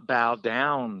 do not bow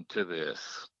down to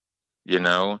this. You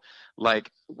know,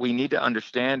 like we need to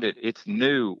understand it. It's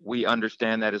new. We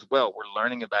understand that as well. We're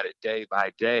learning about it day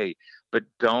by day, but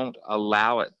don't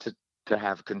allow it to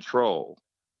have control.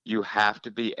 You have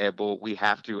to be able, we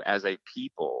have to, as a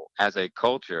people, as a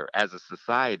culture, as a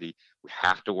society, we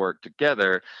have to work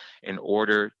together in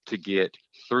order to get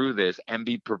through this and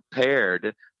be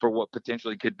prepared for what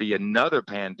potentially could be another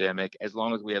pandemic. As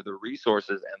long as we have the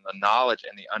resources and the knowledge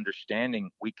and the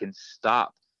understanding, we can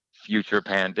stop future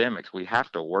pandemics. We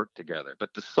have to work together.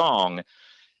 But the song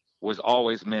was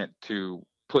always meant to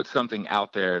put something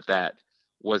out there that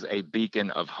was a beacon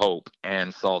of hope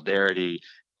and solidarity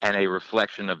and a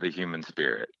reflection of the human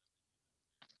spirit.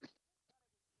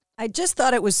 I just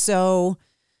thought it was so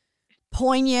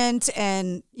poignant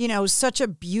and, you know, such a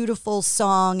beautiful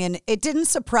song. And it didn't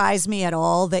surprise me at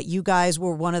all that you guys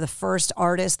were one of the first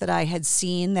artists that I had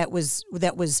seen that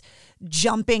was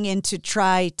jumping in to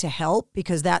try to help,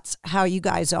 because that's how you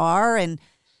guys are. And,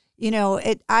 you know,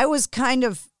 I was kind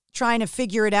of trying to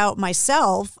figure it out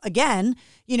myself. Again,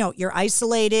 you know, you're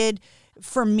isolated.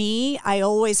 For me, I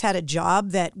always had a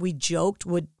job that we joked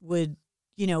would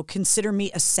you know, consider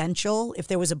me essential. If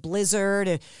there was a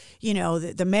blizzard, you know,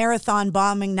 the marathon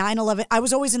bombing, 9/11, I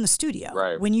was always in the studio.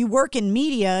 Right. When you work in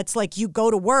media, it's like you go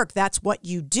to work, that's what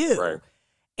you do. Right.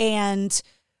 And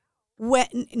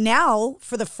now,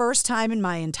 for the first time in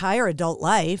my entire adult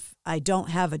life, I don't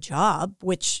have a job,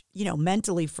 which, you know,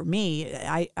 mentally for me,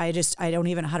 I don't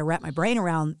even know how to wrap my brain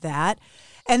around that.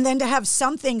 And then to have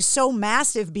something so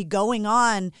massive be going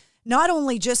on not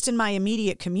only just in my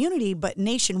immediate community, but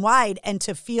nationwide, and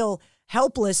to feel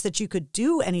helpless that you could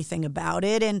do anything about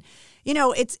it. And, you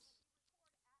know, it's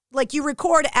like you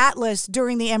record Atlas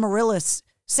during the Amaryllis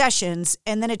sessions,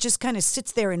 and then it just kind of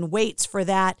sits there and waits for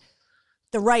the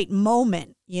right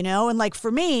moment, you know? And like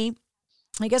for me,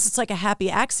 I guess it's like a happy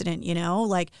accident, you know?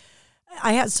 Like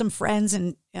I had some friends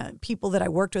and people that I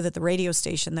worked with at the radio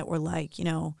station that were like, you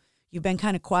know, you've been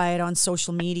kind of quiet on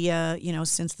social media, you know,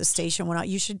 since the station went out.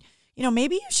 You should, you know,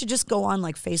 maybe you should just go on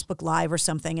like Facebook Live or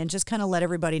something and just kind of let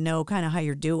everybody know kind of how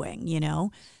you're doing, you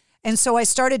know? And so I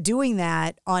started doing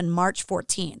that on March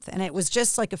 14th. And it was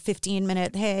just like a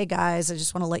 15-minute, hey, guys, I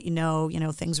just want to let you know,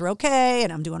 things are okay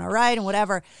and I'm doing all right and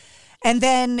whatever. And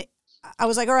then I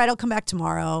was like, all right, I'll come back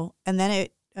tomorrow. And then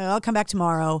I'll come back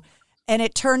tomorrow. And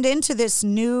it turned into this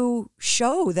new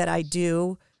show that I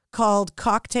do called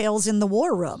Cocktails in the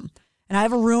War Room. And I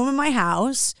have a room in my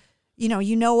house.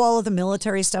 You know all of the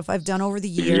military stuff I've done over the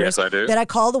years. Yes, I do. That I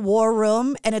call the War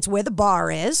Room, and it's where the bar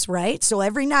is, right? So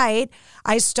every night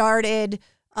I started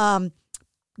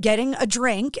getting a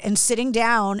drink and sitting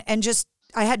down and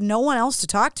I had no one else to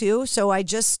talk to, so I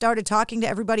just started talking to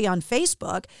everybody on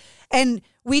Facebook. And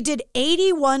we did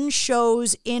 81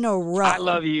 shows in a row. I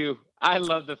love you. I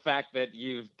love the fact that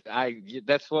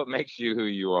that's what makes you who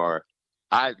you are.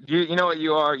 You know what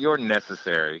you are? You're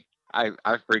necessary. I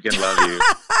freaking love you.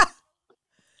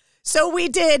 So we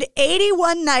did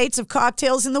 81 nights of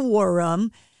Cocktails in the War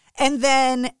Room. And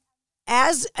then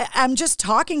as I'm just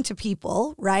talking to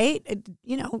people, right?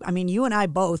 You know, I mean, you and I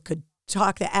both could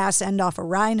talk the ass end off a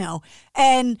rhino.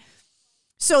 And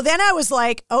so then I was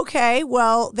like, okay,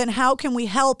 well, then how can we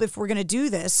help if we're going to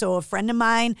do this? So a friend of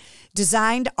mine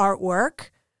designed artwork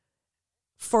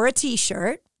for a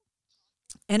T-shirt.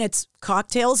 And it's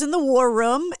Cocktails in the War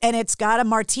Room, and it's got a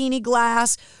martini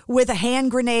glass with a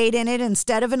hand grenade in it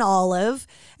instead of an olive.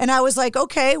 And I was like,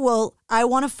 okay, well, I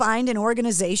want to find an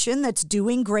organization that's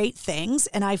doing great things.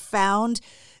 And I found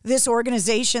this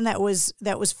organization that was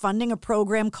funding a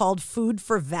program called Food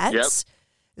for Vets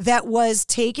that was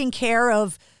taking care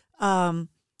of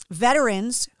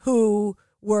veterans who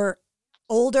were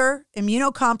older,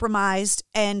 immunocompromised,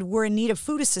 and were in need of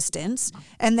food assistance.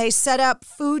 And they set up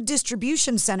food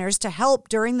distribution centers to help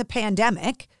during the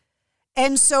pandemic.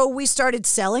 And so we started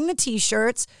selling the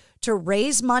T-shirts to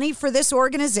raise money for this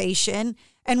organization.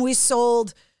 And we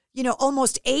sold,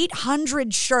 almost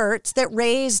 800 shirts that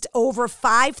raised over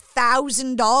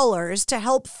 $5,000 to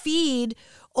help feed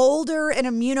older and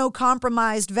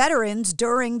immunocompromised veterans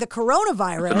during the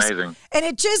coronavirus. That's amazing.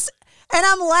 And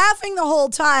I'm laughing the whole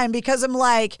time because I'm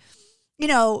like,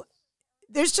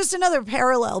 there's just another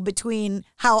parallel between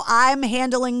how I'm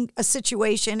handling a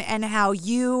situation and how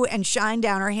you and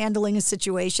Shinedown are handling a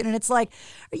situation. And it's like,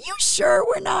 are you sure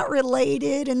we're not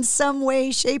related in some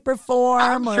way, shape, or form?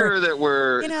 I'm sure that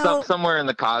we're somewhere in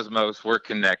the cosmos, we're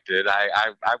connected.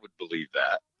 I would believe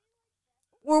that.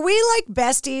 Were we like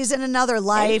besties in another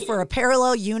life or a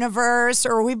parallel universe,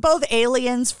 or were we both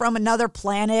aliens from another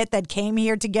planet that came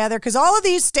here together? Because all of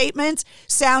these statements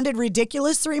sounded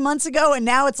ridiculous 3 months ago, and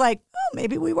now it's like, oh,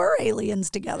 maybe we were aliens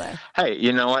together. Hey,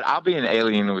 you know what? I'll be an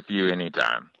alien with you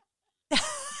anytime.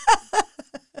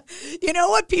 You know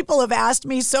what people have asked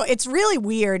me? So it's really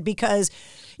weird because,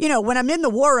 when I'm in the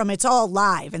War Room, it's all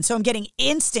live. And so I'm getting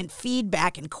instant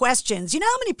feedback and questions. You know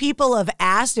how many people have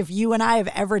asked if you and I have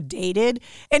ever dated?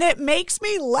 And it makes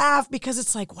me laugh because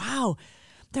it's like, wow.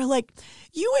 They're like,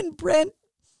 you and Brent,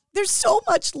 there's so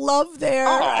much love there.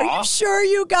 Aww. Are you sure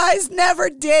you guys never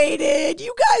dated?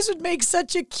 You guys would make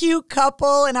such a cute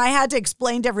couple. And I had to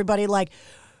explain to everybody, like,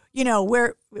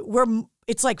 we're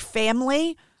it's like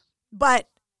family, but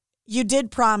you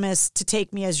did promise to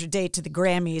take me as your date to the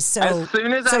Grammys. So as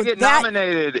soon as I get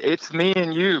nominated, it's me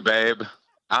and you, babe.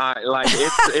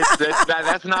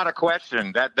 That's not a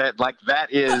question.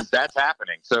 That's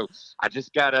happening. So I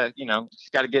just gotta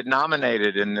get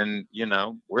nominated, and then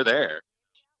we're there.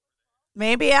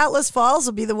 Maybe Atlas Falls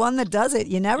will be the one that does it.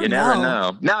 You never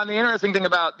know. Now, the interesting thing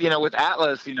about with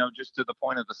Atlas, just to the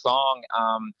point of the song,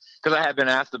 because I have been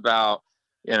asked about.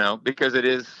 Because it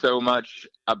is so much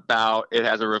about, it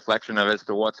has a reflection of as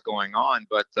to what's going on.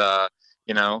 But, the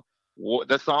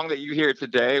song that you hear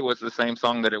today was the same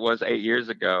song that it was 8 years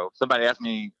ago. Somebody asked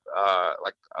me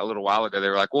like a little while ago, they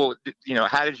were like, well,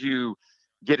 how did you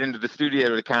get into the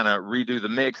studio to kind of redo the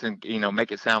mix and,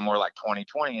 make it sound more like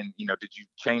 2020? And, did you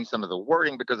change some of the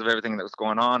wording because of everything that was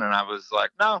going on? And I was like,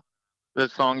 no, the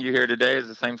song you hear today is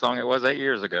the same song it was 8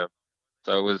 years ago.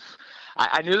 So it was...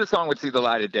 I knew the song would see the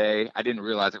light of day. I didn't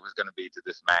realize it was going to be to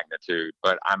this magnitude,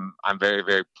 but I'm very,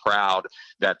 very proud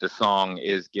that the song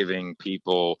is giving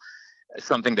people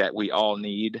something that we all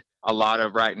need a lot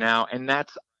of right now. And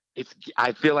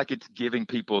I feel like it's giving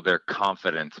people their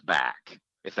confidence back,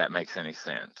 if that makes any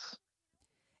sense.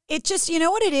 It just, you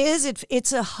know what it is?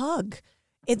 It's a hug.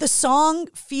 The song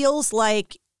feels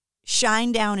like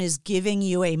Shinedown is giving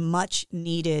you a much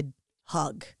needed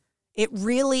hug. It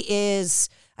really is.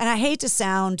 And I hate to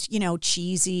sound,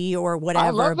 cheesy or whatever. I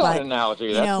love that but,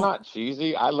 analogy. That's not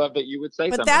cheesy. I love that you would say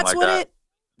something like that.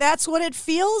 That's what it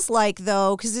feels like,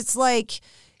 though, because it's like,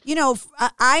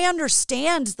 I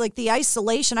understand like the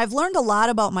isolation. I've learned a lot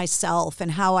about myself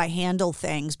and how I handle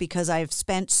things because I've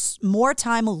spent more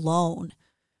time alone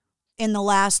in the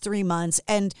last 3 months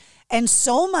and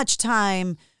so much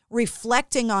time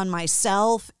reflecting on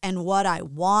myself and what I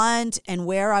want and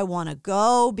where I want to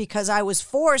go, because I was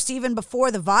forced even before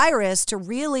the virus to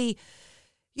really,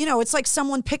 it's like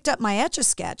someone picked up my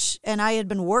Etch-a-Sketch and I had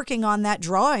been working on that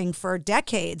drawing for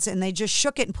decades and they just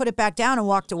shook it and put it back down and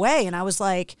walked away. And I was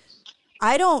like,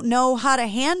 I don't know how to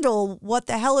handle what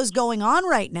the hell is going on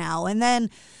right now. And then,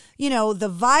 the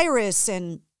virus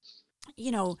and,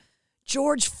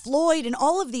 George Floyd and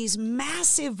all of these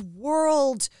massive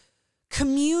world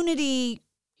community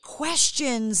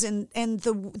questions and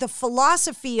the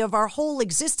philosophy of our whole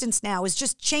existence now is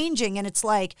just changing. And it's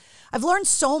like, I've learned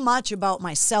so much about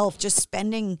myself just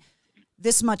spending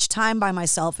this much time by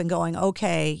myself and going,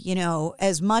 okay,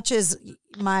 as much as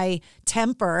my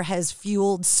temper has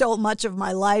fueled so much of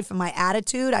my life and my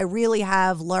attitude, I really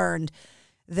have learned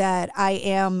that I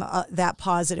am that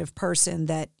positive person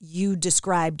that you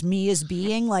described me as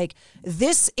being. Like,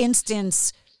 this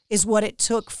instance is what it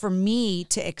took for me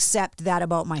to accept that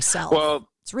about myself. Well,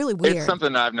 it's really weird. It's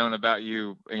something I've known about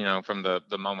you, from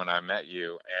the moment I met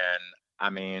you. And I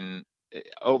mean,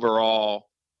 overall,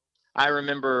 I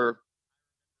remember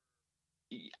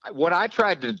what I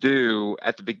tried to do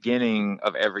at the beginning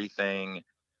of everything,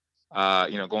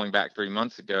 going back 3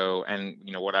 months ago, and,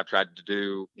 what I've tried to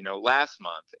do, last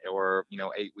month or,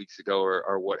 8 weeks ago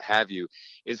or what have you,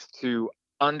 is to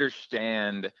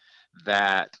understand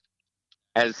that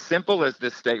as simple as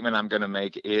this statement I'm going to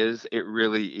make is, it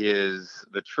really is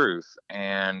the truth.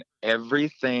 And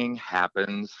everything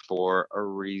happens for a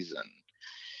reason.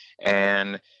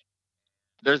 And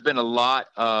there's been a lot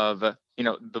of,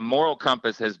 the moral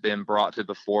compass has been brought to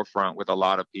the forefront with a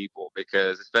lot of people,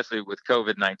 because especially with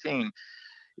COVID-19,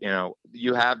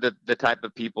 you have the type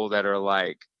of people that are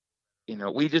like,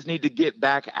 we just need to get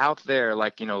back out there.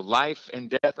 Like, life and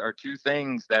death are two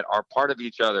things that are part of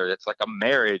each other. It's like a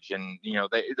marriage, and,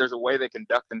 there's a way they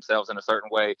conduct themselves in a certain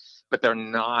way, but they're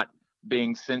not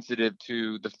being sensitive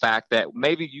to the fact that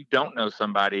maybe you don't know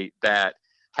somebody that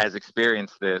has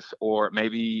experienced this, or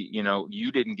maybe,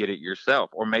 you didn't get it yourself,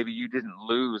 or maybe you didn't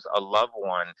lose a loved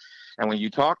one. And when you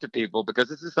talk to people, because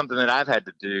this is something that I've had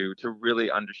to do to really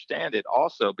understand it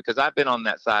also, because I've been on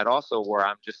that side also where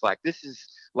I'm just like, this is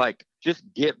like, just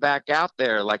get back out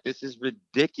there. Like, this is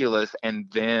ridiculous. And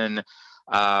then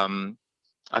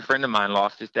a friend of mine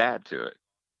lost his dad to it.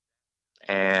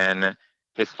 And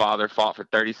his father fought for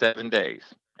 37 days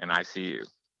in ICU.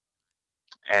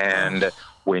 And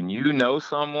when you know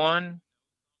someone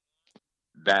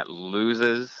that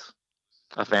loses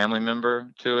a family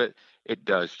member to it, it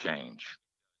does change.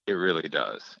 It really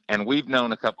does. And we've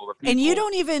known a couple of people. And you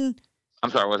don't even... I'm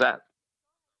sorry, what was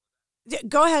that?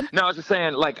 Go ahead. No, I was just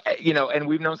saying, like, and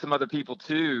we've known some other people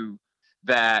too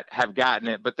that have gotten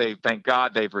it, but thank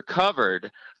God they've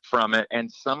recovered from it.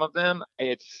 And some of them,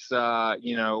 it's,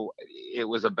 it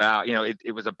was about,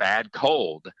 it was a bad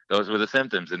cold. Those were the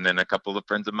symptoms. And then a couple of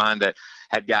friends of mine that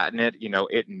had gotten it,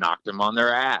 it knocked them on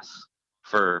their ass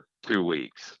for 2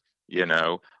 weeks,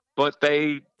 but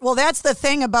well, that's the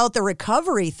thing about the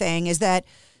recovery thing is that,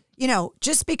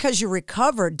 just because you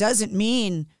recovered doesn't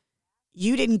mean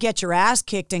you didn't get your ass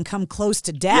kicked and come close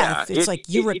to death. Yeah, it's like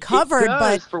you recovered,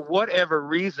 but for whatever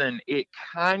reason, it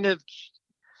kind of,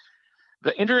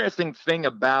 the interesting thing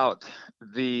about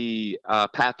the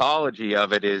pathology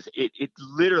of it is it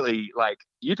literally, like,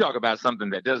 you talk about something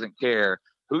that doesn't care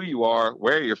who you are,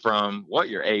 where you're from, what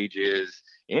your age is,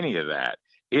 any of that.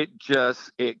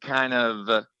 It kind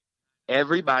of,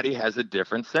 everybody has a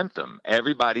different symptom.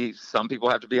 Some people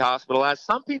have to be hospitalized.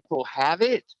 Some people have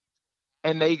it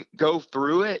and they go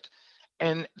through it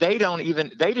and they didn't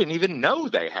even know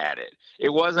they had it. It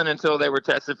wasn't until they were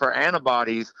tested for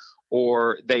antibodies,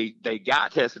 or they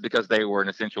got tested because they were an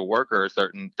essential worker or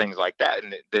certain things like that.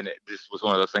 And then it just was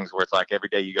one of those things where it's like every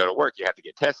day you go to work, you have to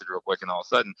get tested real quick. And all of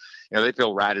a sudden, they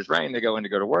feel right as rain. They go in to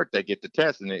go to work, they get the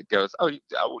test and it goes, oh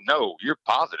no, you're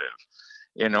positive,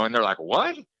 and they're like,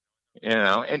 what?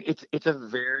 And it's a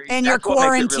very, and you're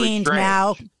quarantined really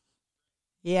now.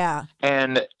 Yeah.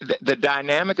 And the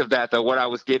dynamic of that, though, what I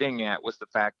was getting at was the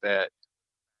fact that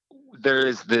there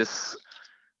is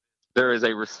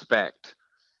a respect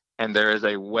and there is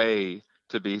a way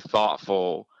to be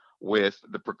thoughtful with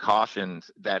the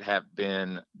precautions that have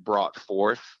been brought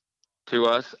forth to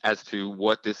us as to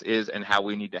what this is and how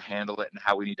we need to handle it and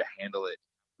how we need to handle it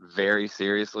very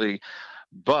seriously.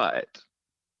 But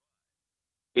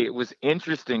it was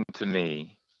interesting to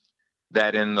me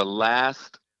that in the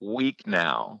last week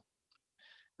now,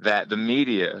 that the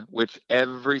media, which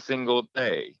every single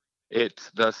day, it's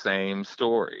the same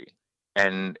story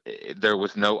and there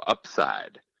was no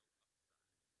upside.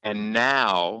 And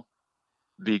now,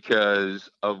 because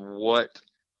of what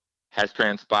has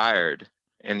transpired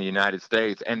in the United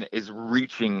States and is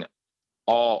reaching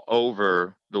all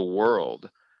over the world,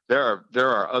 there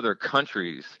are other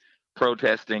countries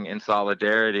protesting in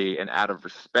solidarity and out of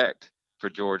respect for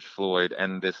George Floyd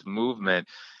and this movement.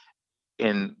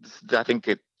 I think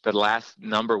the last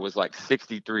number was like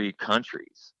 63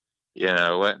 countries,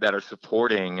 that are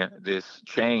supporting this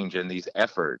change and these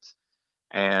efforts.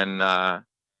 And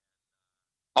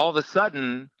all of a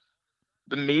sudden,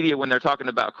 the media, when they're talking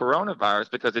about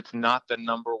coronavirus, because it's not the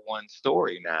number one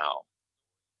story now,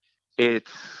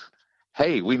 it's,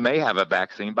 hey, we may have a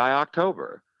vaccine by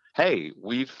October. Hey,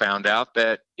 we've found out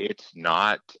that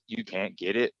you can't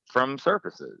get it from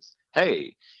surfaces.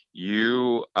 Hey,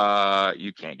 you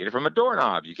can't get it from a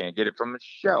doorknob. You can't get it from a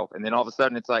shelf. And then all of a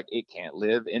sudden it's like, it can't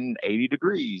live in 80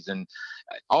 degrees. And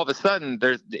all of a sudden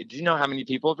do you know how many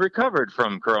people have recovered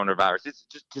from coronavirus? It's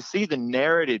just to see the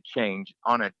narrative change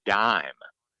on a dime.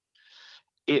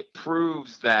 It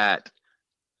proves that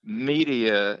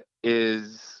media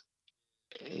is,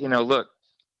 look,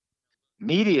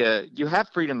 media, you have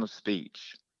freedom of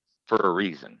speech for a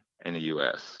reason in the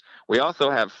U.S. We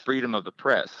also have freedom of the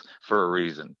press for a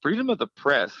reason. Freedom of the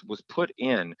press was put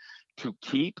in to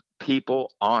keep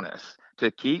people honest, to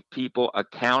keep people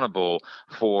accountable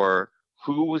for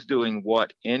who was doing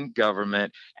what in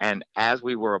government, and as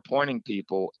we were appointing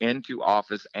people into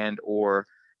office and or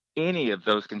any of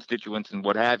those constituents and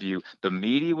what have you, the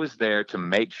media was there to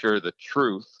make sure the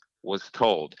truth was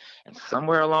told. And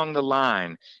somewhere along the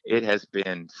line, it has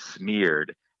been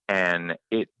smeared, and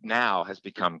it now has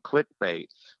become clickbait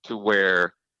to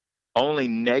where only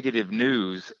negative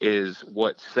news is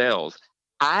what sells.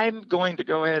 I'm going to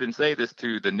go ahead and say this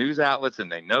to the news outlets,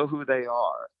 and they know who they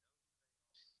are.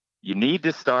 You need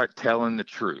to start telling the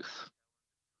truth.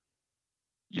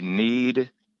 You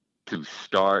need to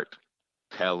start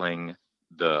telling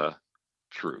the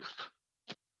truth.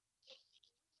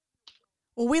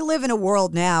 Well, we live in a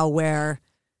world now where,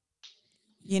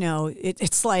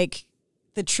 it's like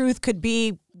the truth could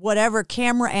be whatever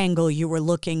camera angle you were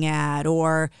looking at,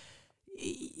 or,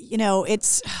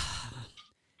 it's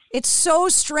so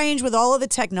strange with all of the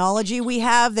technology we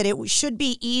have that it should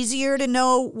be easier to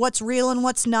know what's real and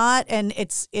what's not. And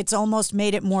it's almost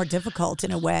made it more difficult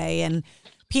in a way. And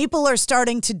people are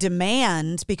starting to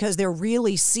demand, because they're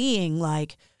really seeing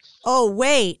like, oh,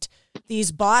 wait,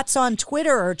 these bots on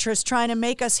Twitter are just trying to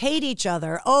make us hate each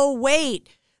other. Oh, wait,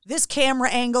 this camera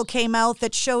angle came out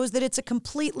that shows that it's a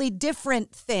completely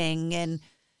different thing. And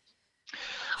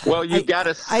well, you've got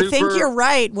a super, I think you're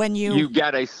right when you've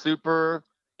got a super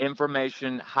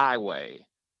information highway.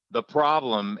 The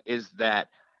problem is that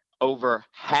over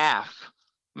half,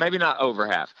 maybe not over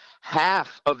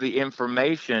half of the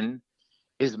information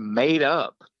is made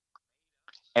up.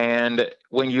 And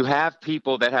when you have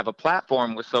people that have a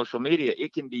platform with social media,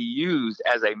 it can be used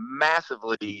as it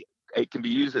can be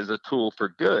used as a tool for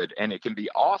good, and it can be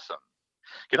awesome.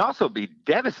 It can also be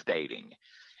devastating,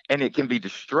 and it can be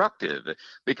destructive,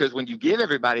 because when you give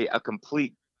everybody a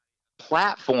complete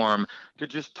platform to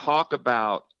just talk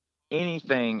about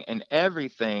anything and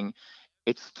everything,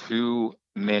 it's too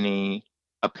many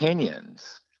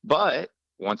opinions. But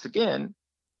once again,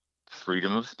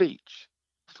 freedom of speech,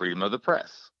 freedom of the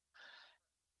press.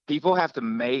 People have to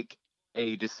make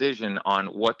a decision on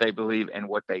what they believe and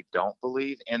what they don't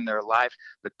believe in their life,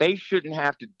 but they shouldn't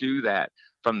have to do that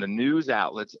from the news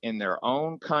outlets in their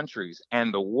own countries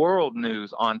and the world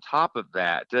news on top of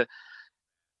that.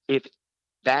 If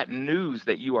that news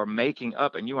that you are making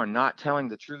up and you are not telling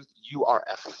the truth, you are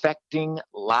affecting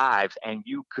lives, and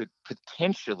you could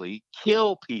potentially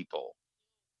kill people.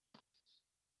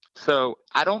 So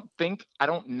I don't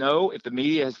know if the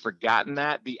media has forgotten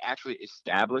that. The actually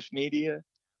established media,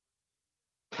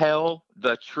 tell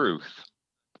the truth.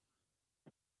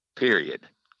 Period.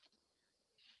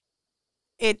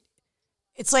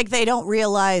 It's like they don't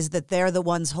realize that they're the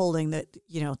ones holding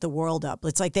the world up.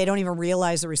 It's like they don't even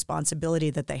realize the responsibility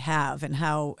that they have and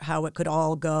how it could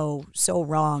all go so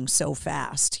wrong so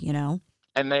fast,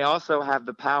 And they also have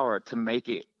the power to make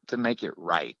it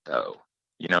right, though.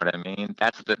 You know what I mean?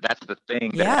 That's the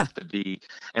thing that has to be.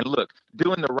 And look,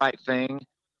 doing the right thing.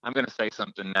 I'm going to say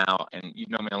something now, and you've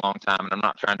known me a long time, and I'm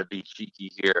not trying to be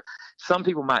cheeky here. Some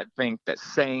people might think that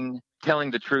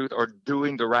telling the truth or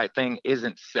doing the right thing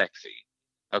isn't sexy.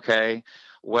 Okay?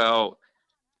 Well,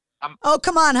 oh,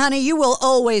 come on, honey. You will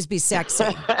always be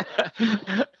sexy.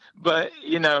 But,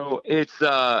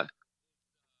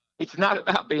 it's not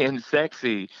about being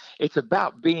sexy. It's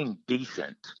about being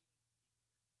decent.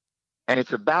 And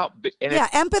it's about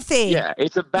empathy. Yeah,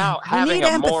 it's about having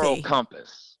a moral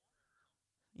compass.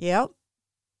 Yep.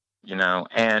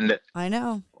 And I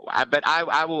know. But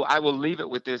I will leave it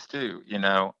with this too.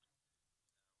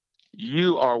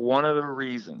 You are one of the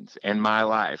reasons in my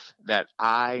life that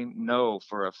I know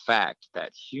for a fact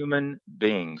that human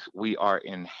beings, we are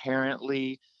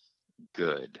inherently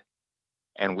good,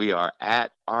 and we are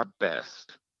at our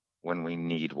best when we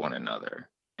need one another,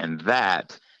 and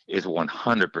that is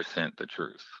 100% the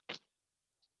truth.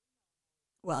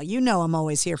 Well, I'm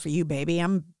always here for you, baby.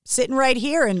 I'm sitting right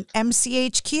here in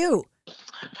MCHQ.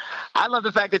 I love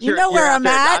the fact that you're where out I'm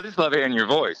there. at. I just love hearing your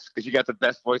voice because you got the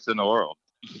best voice in the world.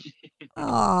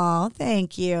 Oh,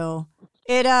 thank you.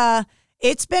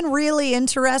 It's been really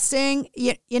interesting.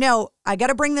 I got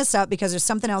to bring this up because there's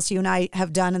something else you and I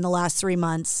have done in the last 3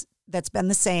 months that's been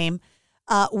the same.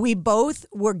 We both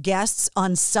were guests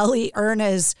on Sully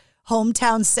Erna's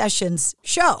Hometown Sessions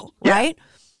show, right?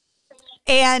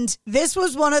 And this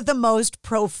was one of the most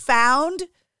profound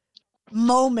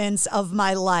moments of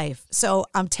my life. So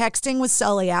I'm texting with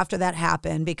Sully after that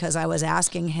happened because I was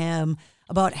asking him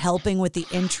about helping with the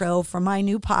intro for my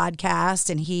new podcast,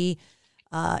 and he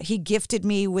gifted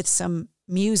me with some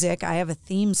music. I have a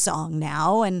theme song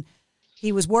now, and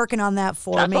he was working on that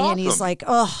for me. Awesome. And he's like,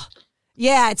 "Oh,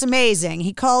 yeah, it's amazing."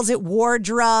 He calls it War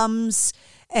Drums,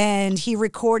 and he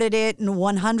recorded it in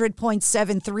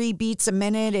 100.73 beats a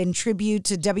minute in tribute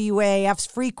to WAF's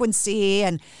frequency.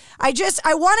 And I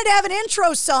wanted to have an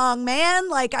intro song, man.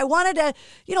 Like I wanted to,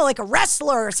 like a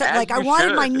wrestler or something. Like I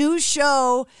wanted my new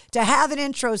show to have an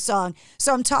intro song.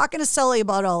 So I'm talking to Sully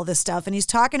about all this stuff, and he's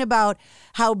talking about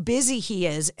how busy he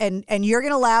is. And you're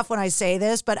going to laugh when I say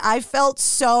this, but I felt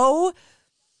so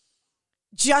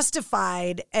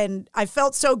justified, and I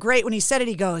felt so great when he said it.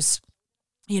 He goes,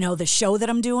 the show that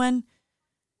I'm doing,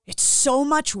 it's so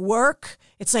much work.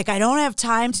 It's like I don't have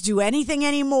time to do anything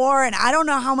anymore, and I don't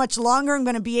know how much longer I'm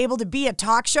going to be able to be a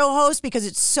talk show host because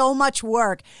it's so much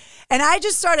work. And I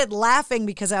just started laughing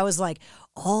because I was like,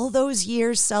 all those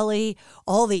years, Sully,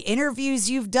 all the interviews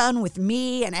you've done with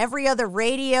me and every other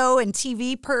radio and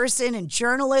TV person and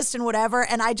journalist and whatever,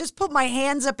 and I just put my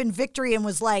hands up in victory and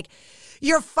was like,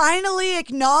 you're finally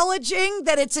acknowledging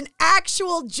that it's an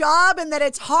actual job and that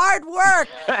it's hard work.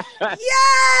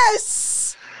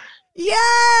 Yes!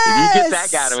 Yes! If you get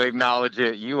that guy to acknowledge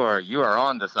it, you are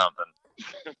on to something.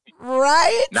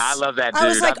 Right? No, I love that dude. I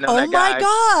was like, oh my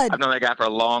God. I've known that guy for a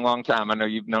long, long time. I know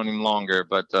you've known him longer,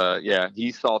 but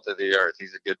he's salt of the earth.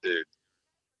 He's a good dude.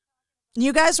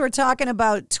 You guys were talking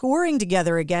about touring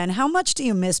together again. How much do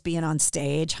you miss being on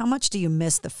stage? How much do you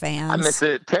miss the fans? I miss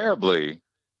it terribly.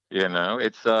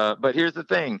 It's but here's the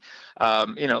thing.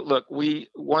 Look,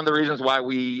 one of the reasons why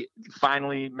we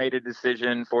finally made a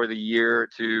decision for the year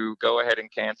to go ahead and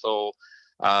cancel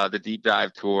the deep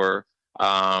dive tour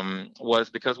was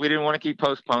because we didn't want to keep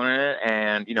postponing it.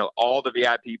 And, all the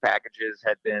VIP packages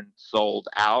had been sold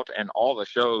out, and all the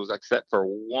shows except for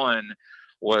one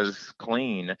was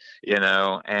clean,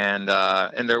 and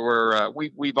there were,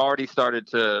 we've already started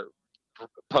to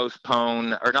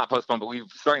postpone, or not postpone, but we're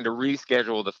starting to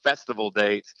reschedule the festival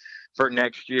dates for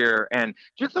next year. And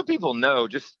just so people know,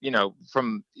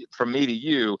 from me to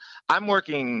you, I'm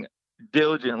working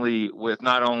diligently with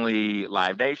not only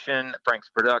Live Nation, Frank's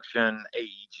Production,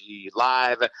 AEG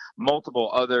Live,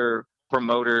 multiple other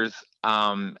promoters,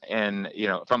 and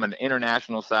from an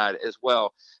international side as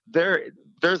well.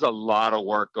 There's a lot of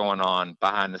work going on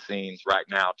behind the scenes right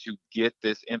now to get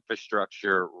this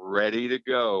infrastructure ready to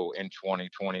go in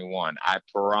 2021. I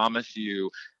promise you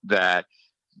that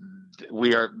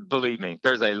believe me,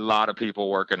 there's a lot of people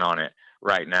working on it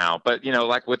right now. But,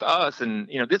 like with us, and,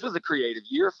 this was a creative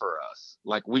year for us.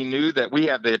 Like we knew that we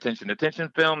have the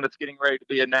Attention film that's getting ready to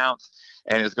be announced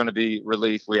and is going to be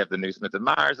released. We have the new Smith &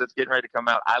 Myers that's getting ready to come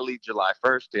out. I leave July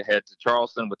 1st to head to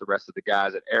Charleston with the rest of the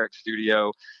guys at Eric's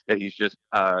studio that he's just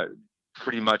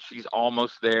he's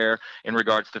almost there in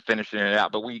regards to finishing it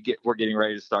out. But we're getting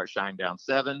ready to start Shinedown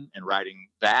 7 and writing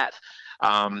that.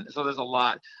 So there's a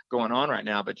lot going on right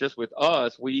now. But just with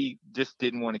us, we just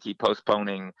didn't want to keep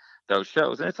postponing those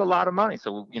shows, and it's a lot of money.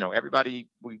 So everybody,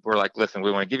 we were like, listen, we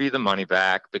want to give you the money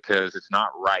back because it's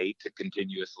not right to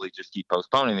continuously just keep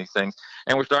postponing these things.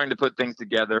 And we're starting to put things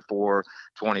together for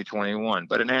 2021.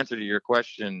 But in answer to your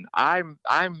question, I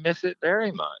miss it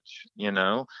very much,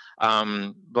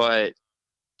 but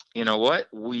you know what,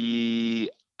 we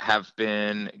have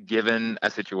been given a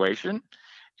situation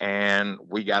and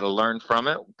we got to learn from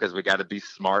it because we got to be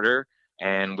smarter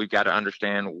and we've got to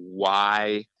understand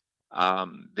why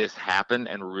this happened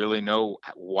and really know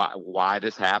why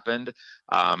this happened.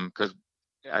 Because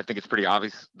I think it's pretty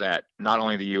obvious that not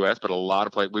only the U.S., but a lot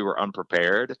of places we were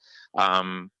unprepared.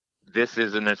 This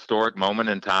is an historic moment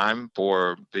in time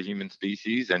for the human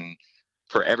species and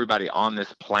for everybody on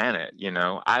this planet.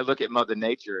 I look at Mother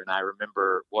Nature and I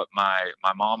remember what my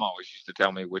mom always used to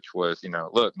tell me, which was,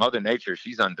 look, Mother Nature,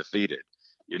 she's undefeated.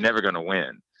 You're never going to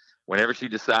win. Whenever she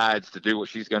decides to do what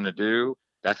she's going to do,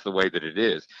 that's the way that it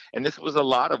is. And this was in a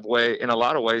lot of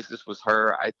ways, this was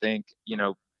her, I think,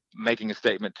 making a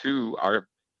statement to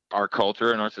our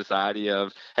culture and our society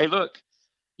of, hey, look,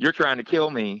 you're trying to kill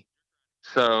me.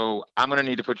 So I'm going to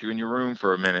need to put you in your room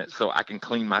for a minute so I can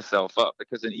clean myself up.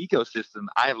 Because in ecosystem,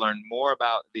 I have learned more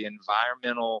about the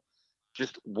environmental,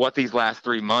 just what these last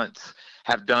 3 months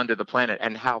have done to the planet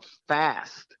and how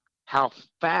fast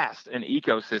an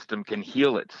ecosystem can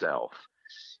heal itself.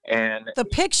 And the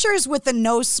pictures with the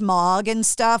no smog and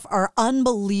stuff are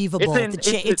unbelievable.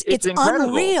 It's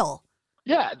unreal.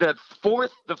 Yeah, the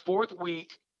fourth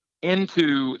week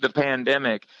into the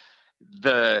pandemic,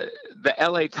 the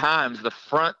LA Times, the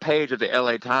front page of the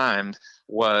LA Times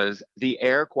was the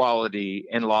air quality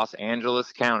in Los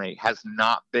Angeles County has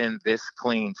not been this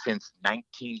clean since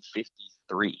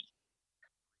 1953.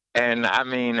 And I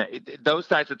mean, those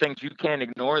types of things, you can't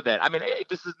ignore that. I mean,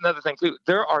 this is another thing too.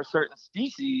 There are certain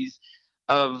species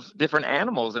of different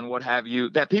animals and what have you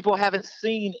that people haven't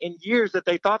seen in years that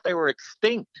they thought they were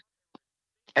extinct,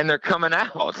 and they're coming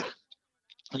out.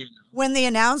 When the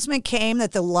announcement came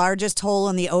that the largest hole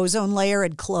in the ozone layer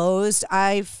had closed,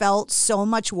 I felt so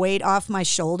much weight off my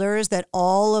shoulders that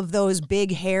all of those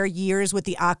big hair years with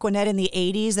the Aquanet in the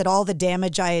 80s, that all the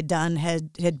damage I had done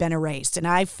had been erased. And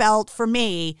I felt, for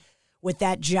me, with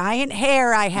that giant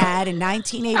hair I had in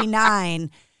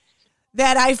 1989,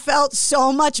 that I felt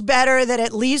so much better that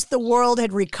at least the world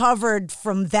had recovered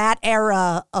from that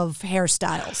era of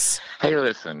hairstyles. Hey,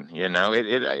 listen,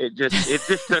 it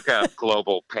just took a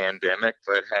global pandemic,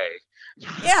 but hey.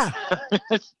 Yeah.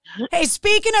 Hey,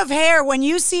 speaking of hair, when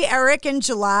you see Eric in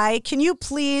July, can you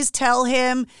please tell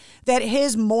him that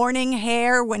his morning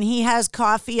hair when he has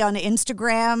coffee on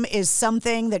Instagram is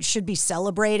something that should be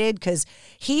celebrated? Because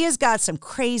he has got some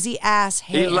crazy ass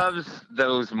hair. He loves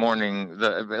those morning,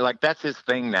 that's his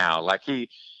thing now. Like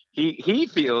he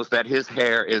feels that his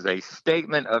hair is a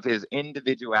statement of his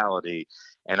individuality.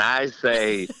 And I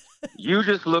say, you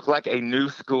just look like a new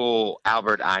school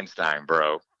Albert Einstein,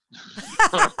 bro.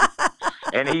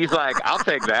 And he's like, I'll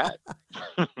take that.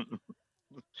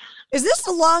 Is this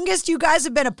the longest you guys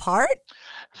have been apart?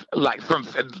 Like from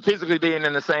physically being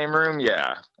in the same room?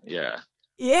 Yeah.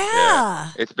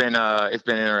 It's been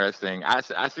interesting.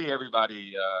 I see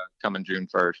everybody coming June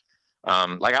 1st.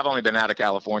 I've only been out of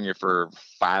California for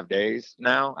 5 days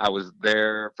now. I was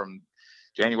there from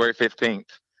January 15th,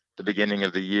 the beginning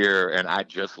of the year, and I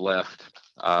just left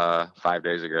 5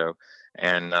 days ago.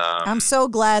 And I'm so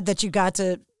glad that you got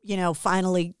to,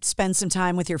 finally spend some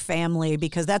time with your family,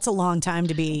 because that's a long time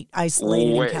to be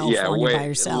isolated in California by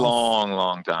yourself.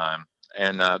 Long time.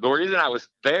 And the reason I was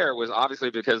there was obviously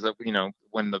because of,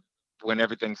 when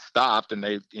everything stopped and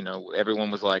they, everyone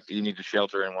was like, you need to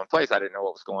shelter in one place. I didn't know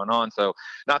what was going on. So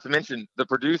not to mention the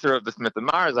producer of the Smith &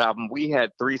 Myers album, we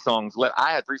had 3 songs left.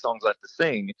 I had 3 songs left to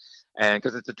sing, and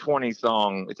because it's a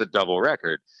 20-song, it's a double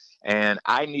record. And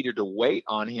I needed to wait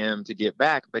on him to get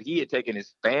back, but he had taken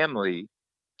his family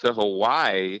to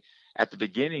Hawaii at the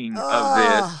beginning of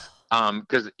this,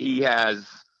 because he has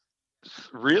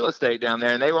real estate down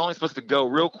there, and they were only supposed to go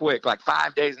real quick, like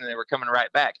 5 days, and they were coming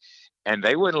right back, and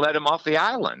they wouldn't let him off the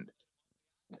island.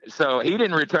 So he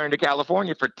didn't return to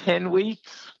California for 10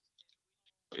 weeks.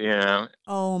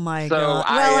 Oh my God.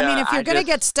 Well, if you're going to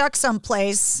get stuck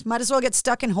someplace, might as well get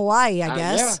stuck in Hawaii, I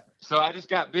guess. Yeah. So I just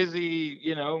got busy,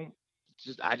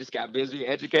 I just got busy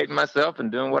educating myself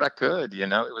and doing what I could.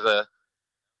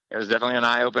 It was definitely an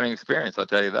eye-opening experience, I'll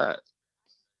tell you that.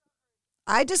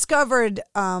 I discovered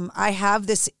I have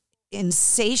this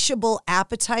insatiable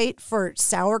appetite for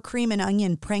sour cream and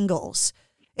onion Pringles.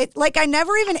 I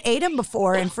never even ate them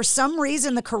before, and for some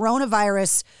reason the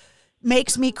coronavirus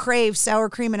makes me crave sour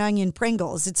cream and onion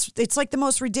Pringles. It's like the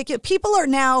most ridiculous. People are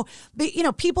now,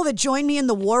 people that join me in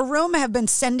the war room have been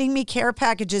sending me care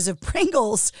packages of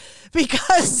Pringles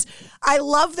because I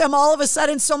love them all of a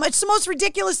sudden so much. It's the most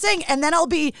ridiculous thing. And then I'll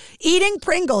be eating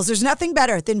Pringles. There's nothing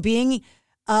better than being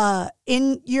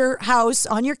in your house,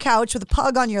 on your couch with a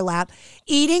pug on your lap,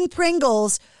 eating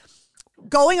Pringles,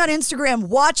 going on Instagram,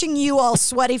 watching you all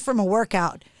sweaty from a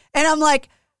workout. And I'm like,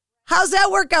 how's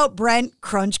that work out, Brent?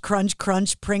 Crunch, crunch,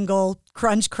 crunch, Pringle.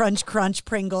 Crunch, crunch, crunch,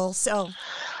 Pringle. So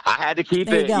I had to keep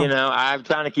it, I'm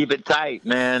trying to keep it tight,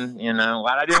 man.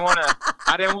 I didn't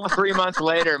want 3 months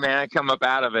later, man, I come up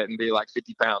out of it and be like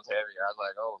 50 pounds heavier. I was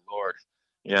like, oh, Lord.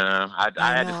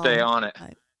 I had to stay on it.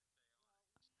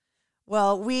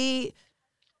 Well,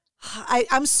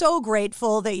 I'm so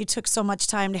grateful that you took so much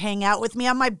time to hang out with me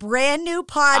on my brand new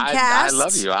podcast. I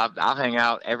love you. I'll hang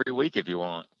out every week if you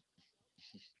want.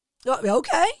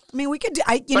 Okay. I mean, we could do,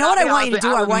 you know what I want you to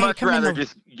do? I want you to come in. I'd much rather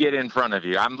just get in front of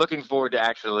you. I'm looking forward to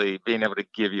actually being able to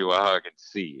give you a hug and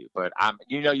see you. But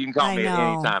you can call me at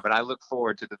any time, but I look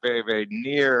forward to the very, very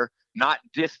near, not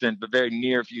distant, but very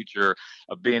near future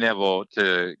of being able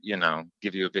to,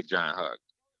 give you a big giant hug.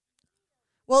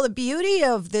 Well, the beauty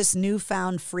of this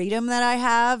newfound freedom that I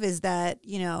have is that,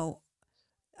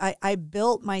 I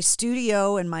built my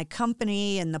studio and my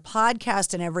company and the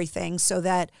podcast and everything so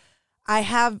that I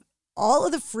have all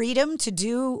of the freedom to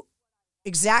do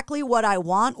exactly what I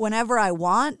want whenever I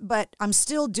want, but I'm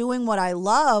still doing what I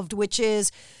loved, which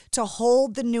is to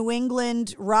hold the New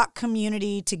England rock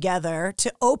community together,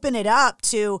 to open it up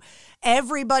to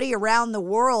everybody around the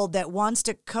world that wants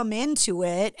to come into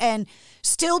it and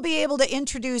still be able to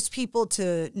introduce people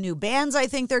to new bands I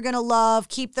think they're going to love,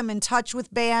 keep them in touch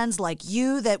with bands like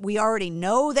you that we already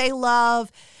know they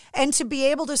love, and to be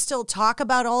able to still talk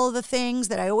about all of the things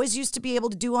that I always used to be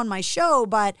able to do on my show,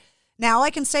 but now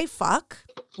I can say fuck,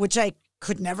 which I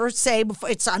could never say before.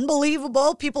 It's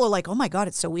unbelievable. People are like, oh my God,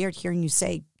 it's so weird hearing you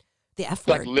say the F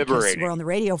word. Like liberating. We're on the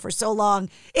radio for so long.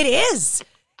 It is.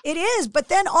 It is. But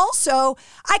then also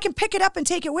I can pick it up and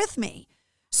take it with me.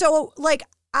 So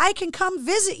I can come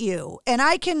visit you and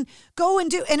I can go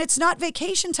and and it's not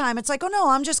vacation time. It's like, oh no,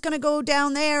 I'm just going to go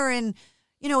down there and,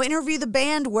 interview the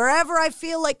band wherever I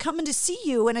feel like coming to see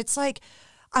you. And it's like,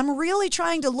 I'm really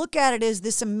trying to look at it as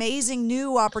this amazing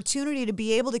new opportunity to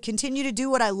be able to continue to do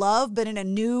what I love, but in a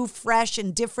new, fresh,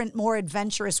 and different, more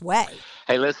adventurous way.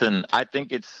 Hey, listen, I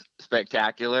think it's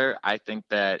spectacular. I think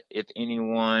that if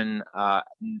anyone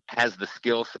has the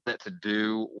skill set to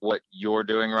do what you're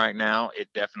doing right now, it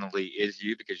definitely is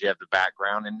you because you have the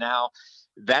background. And now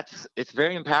it's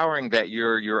very empowering that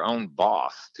you're your own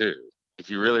boss, too, if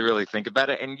you really, really think about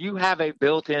it. And you have a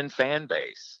built-in fan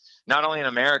base. Not only in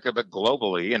America, but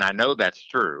globally. And I know that's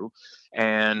true.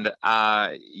 And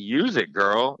use it,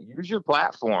 girl. Use your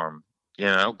platform.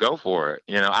 Go for it.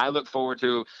 I look forward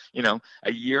to,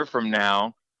 a year from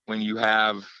now when you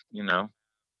have,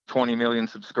 20 million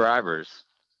subscribers.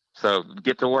 So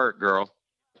get to work, girl.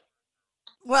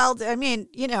 Well, I mean,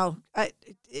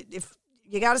 if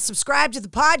you got to subscribe to the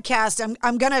podcast,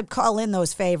 I'm going to call in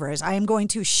those favors. I am going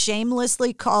to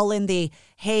shamelessly call in the,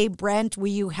 hey, Brent, will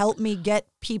you help me get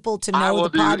people to know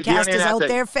the podcast is out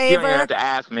there favor? You don't even have to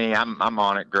ask me. I'm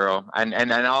on it, girl. And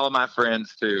all of my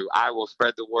friends, too. I will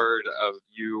spread the word of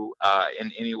you in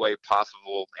any way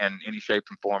possible and any shape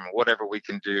and form, and whatever we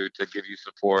can do to give you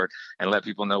support and let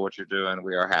people know what you're doing.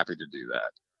 We are happy to do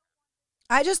that.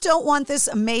 I just don't want this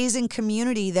amazing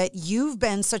community that you've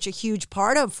been such a huge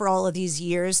part of for all of these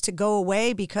years to go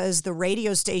away because the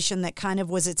radio station that kind of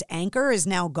was its anchor is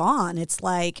now gone. It's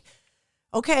like,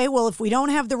 okay, well, if we don't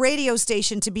have the radio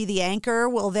station to be the anchor,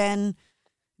 well, then,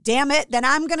 damn it, then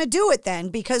I'm going to do it then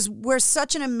because we're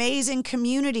such an amazing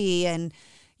community. And,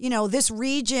 this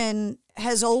region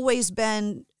has always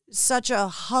been such a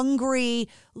hungry,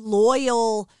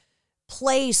 loyal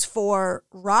place for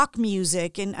rock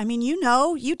music. And I mean,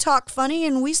 you talk funny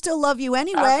and we still love you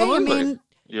anyway. Absolutely. I mean,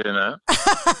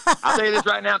 I'll tell you this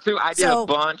right now too. I did a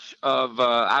bunch of,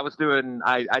 I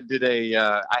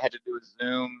had to do a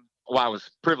Zoom. Well, I was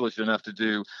privileged enough to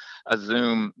do a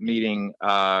Zoom meeting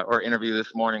or interview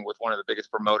this morning with one of the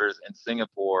biggest promoters in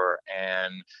Singapore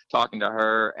and talking to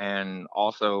her and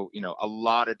also, a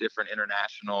lot of different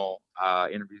international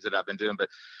interviews that I've been doing. But,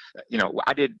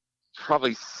 I did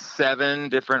probably 7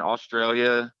 different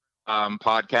Australia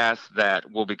podcasts that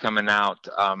will be coming out.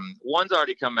 One's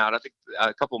already come out. I think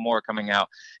a couple more are coming out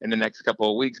in the next couple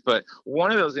of weeks. But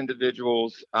one of those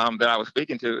individuals that I was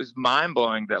speaking to is mind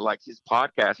blowing that like his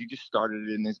podcast, he just started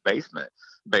it in his basement,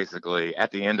 basically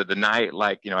at the end of the night,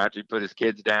 like, you know, after he put his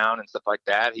kids down and stuff like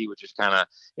that, he would just kind of,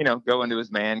 you know, go into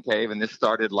his man cave. And this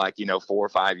started like, you know, 4 or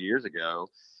 5 years ago.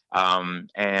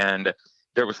 And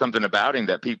there was something about him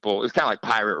that people, it was kind of like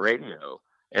pirate radio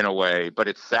in a way, but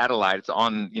it's satellite, it's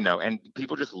on, you know, and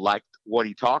people just liked what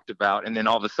he talked about. And then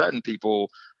all of a sudden people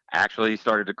actually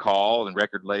started to call, and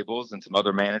record labels and some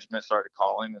other management started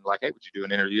calling and like, hey, would you do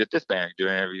an interview at this band? Do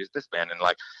an interview at this band? And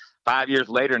like 5 years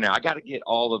later now, I got to get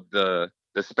all of the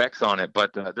specs on it,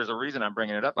 but there's a reason I'm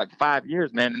bringing it up. Like 5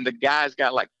 years, man. And the guy's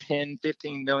got like 10,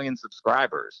 15 million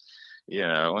subscribers, you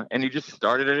know, and he just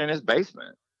started it in his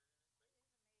basement.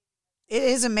 It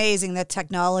is amazing that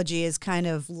technology has kind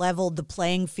of leveled the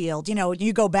playing field. You know,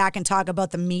 you go back and talk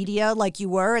about the media like you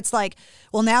were. It's like,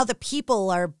 well, now the people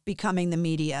are becoming the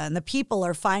media, and the people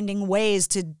are finding ways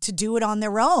to do it on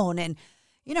their own. And,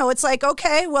 you know, it's like,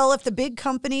 okay, well, if the big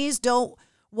companies don't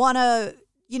want to,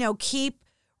 you know, keep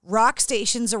rock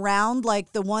stations around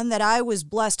like the one that I was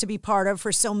blessed to be part of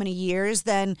for so many years,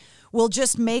 then we'll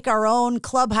just make our own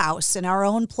clubhouse and our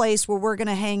own place where we're going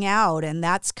to hang out. And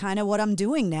that's kind of what I'm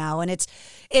doing now. And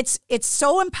it's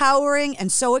so empowering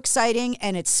and so exciting,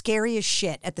 and it's scary as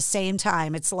shit at the same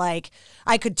time. It's like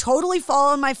I could totally fall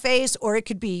on my face, or it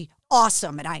could be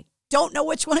awesome. And I don't know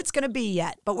which one it's going to be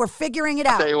yet, but we're figuring it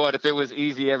out. I'll tell you what, if it was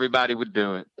easy, everybody would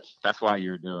do it. That's why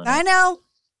you're doing it. I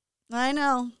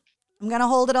know. I'm going to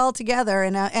hold it all together.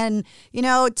 And, you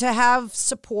know, to have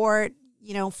support,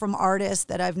 you know, from artists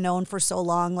that I've known for so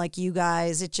long, like you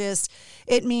guys,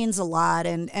 it means a lot.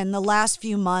 And the last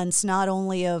few months, not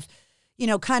only of, you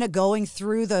know, kind of going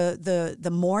through the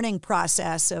mourning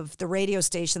process of the radio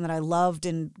station that I loved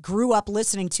and grew up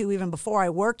listening to even before I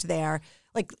worked there,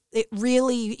 like it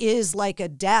really is like a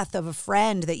death of a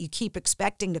friend that you keep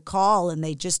expecting to call and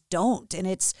they just don't.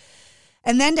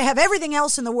 And then to have everything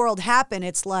else in the world happen,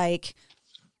 it's like,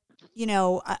 you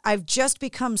know, I've just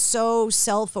become so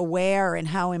self-aware in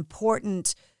how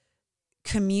important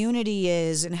community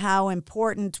is and how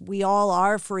important we all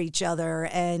are for each other.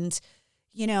 And,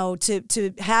 you know,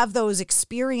 to have those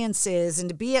experiences and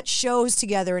to be at shows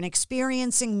together and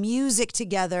experiencing music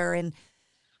together. And,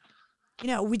 you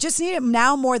know, we just need it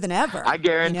now more than ever. I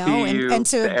guarantee you, and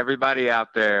to everybody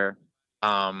out there,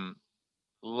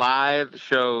 live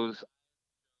shows,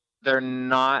 they're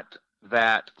not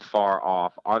that far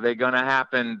off. Are they going to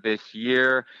happen this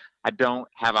year? I don't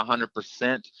have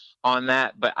 100% on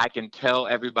that, but I can tell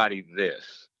everybody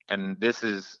this, and this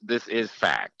is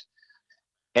fact.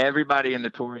 Everybody in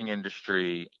the touring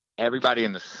industry, everybody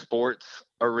in the sports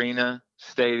arena,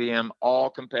 stadium, all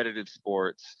competitive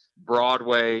sports,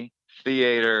 Broadway,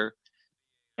 theater,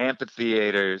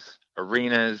 amphitheaters,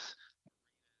 arenas,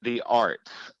 the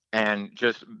arts, and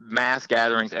just mass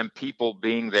gatherings and people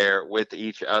being there with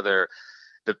each other.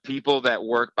 The people that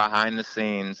work behind the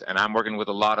scenes, and I'm working with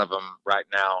a lot of them right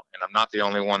now, and I'm not the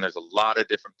only one. There's a lot of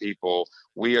different people.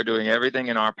 We are doing everything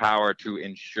in our power to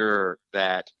ensure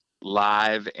that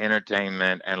live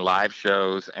entertainment and live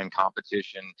shows and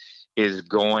competition is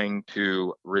going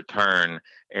to return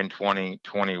in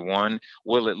 2021.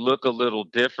 Will it look a little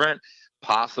different?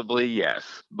 Possibly, yes.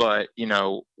 But, you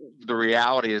know, the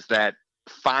reality is that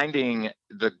finding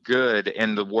the good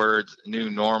in the words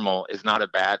new normal is not a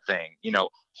bad thing. You know,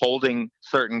 holding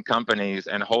certain companies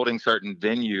and holding certain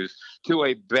venues to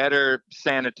a better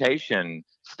sanitation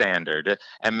standard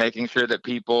and making sure that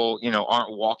people, you know,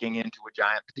 aren't walking into a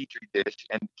giant petri dish,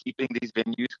 and keeping these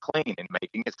venues clean and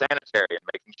making it sanitary and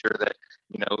making sure that,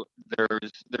 you know,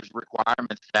 there's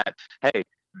requirements that, hey,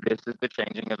 this is the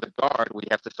changing of the guard. We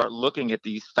have to start looking at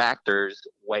these factors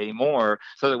way more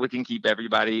so that we can keep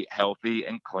everybody healthy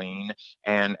and clean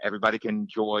and everybody can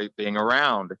enjoy being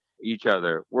around each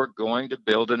other. We're going to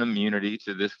build an immunity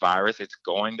to this virus. It's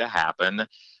going to happen.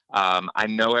 I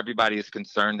know everybody is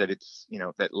concerned that it's, you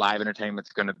know, that live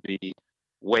entertainment's going to be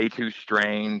way too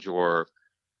strange or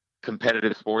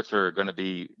competitive sports are going to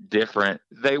be different.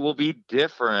 They will be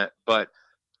different, but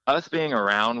us being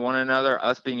around one another,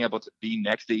 us being able to be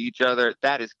next to each other,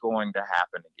 that is going to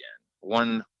happen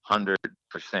again,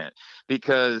 100%,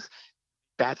 because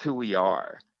that's who we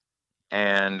are.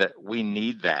 And we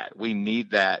need that. We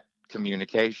need that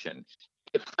communication.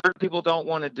 If certain people don't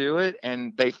want to do it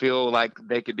and they feel like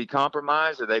they could be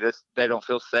compromised, or they don't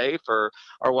feel safe or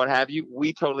what have you,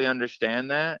 we totally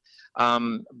understand that.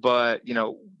 But, you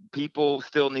know, people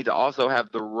still need to also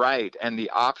have the right and the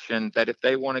option that if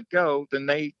they want to go, then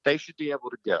they should be able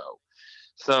to go.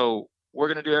 So we're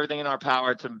going to do everything in our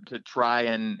power to try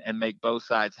and make both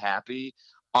sides happy.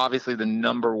 Obviously, the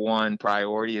number one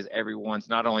priority is everyone's,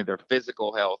 not only their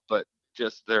physical health, but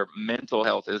just their mental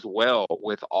health as well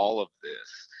with all of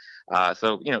this.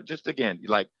 So, just again,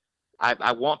 like,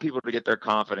 I want people to get their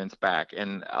confidence back.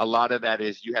 And a lot of that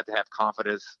is you have to have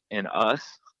confidence in us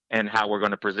and how we're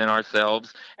going to present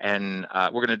ourselves. And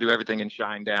we're going to do everything in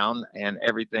Shinedown and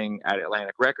everything at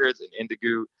Atlantic Records and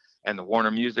Indigo and the Warner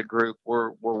Music Group.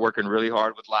 We're working really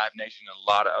hard with Live Nation and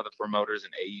a lot of other promoters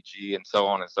and AEG and so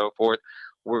on and so forth.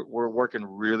 We're working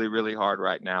really, really hard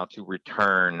right now to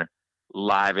return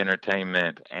live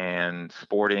entertainment and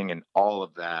sporting and all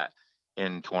of that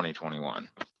in 2021.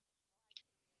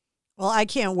 Well, I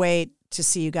can't wait to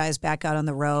see you guys back out on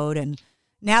the road. And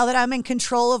now that I'm in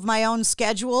control of my own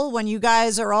schedule, when you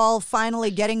guys are all finally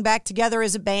getting back together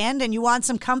as a band and you want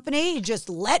some company, just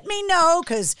let me know,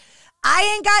 because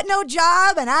I ain't got no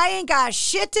job and I ain't got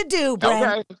shit to do, Brent.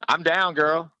 Okay, I'm down,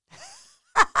 girl.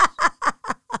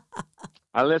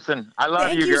 I listen. I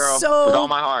love you, girl, with all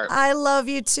my heart. I love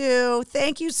you too.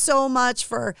 Thank you so much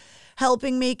for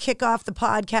helping me kick off the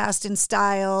podcast in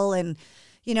style, and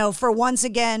for once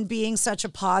again being such a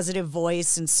positive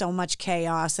voice in so much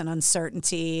chaos and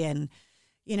uncertainty, and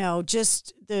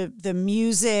just the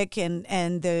music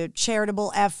and the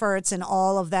charitable efforts and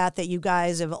all of that you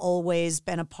guys have always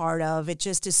been a part of. It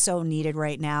just is so needed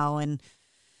right now, and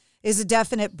is a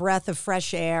definite breath of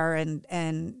fresh air. And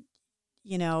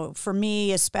for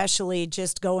me, especially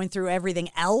just going through everything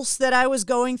else that I was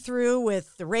going through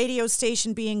with the radio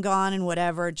station being gone and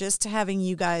whatever, just having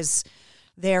you guys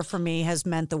there for me has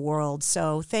meant the world.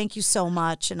 So thank you so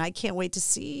much, and I can't wait to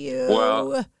see you.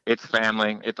 Well, it's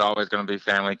family. It's always going to be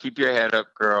family. Keep your head up,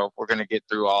 girl. We're going to get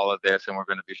through all of this, and we're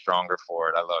going to be stronger for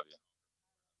it. I love you.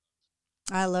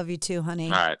 I love you too,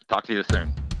 honey. All right. Talk to you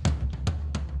soon.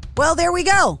 Well, there we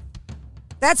go.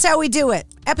 That's how we do it.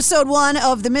 Episode 1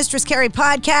 of the Mistress Carrie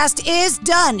podcast is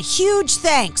done. Huge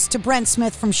thanks to Brent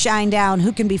Smith from Shinedown,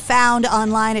 who can be found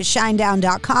online at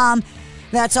shinedown.com.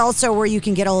 That's also where you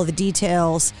can get all of the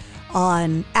details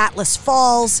on Atlas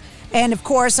Falls. And, of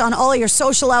course, on all your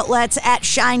social outlets at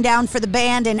Shinedown for the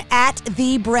band and at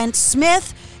the Brent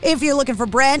Smith. If you're looking for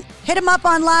Brent, hit him up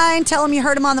online. Tell him you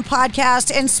heard him on the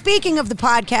podcast. And speaking of the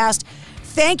podcast,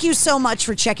 thank you so much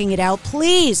for checking it out.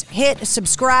 Please hit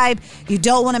subscribe. You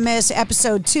don't want to miss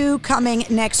episode 2 coming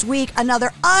next week.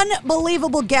 Another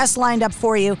unbelievable guest lined up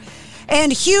for you.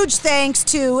 And huge thanks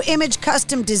to Image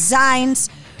Custom Designs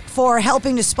for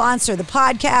helping to sponsor the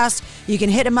podcast. You can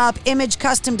hit them up,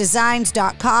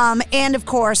 imagecustomdesigns.com. And, of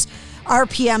course,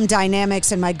 RPM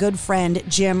Dynamics and my good friend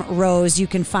Jim Rose. You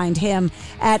can find him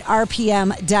at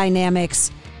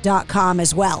rpmdynamics.com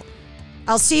as well.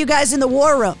 I'll see you guys in the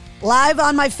War Room, live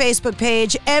on my Facebook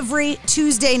page every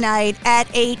Tuesday night at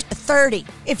 8:30.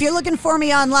 If you're looking for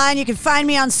me online, you can find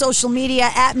me on social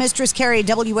media at Mistress Carrie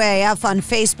WAF on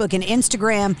Facebook and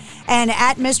Instagram, and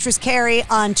at Mistress Carrie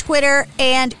on Twitter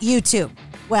and YouTube.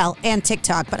 Well, and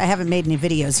TikTok, but I haven't made any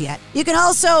videos yet. You can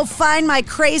also find my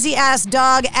crazy ass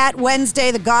dog at Wednesday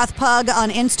the Goth Pug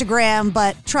on Instagram,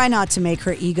 but try not to make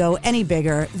her ego any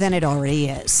bigger than it already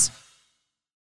is.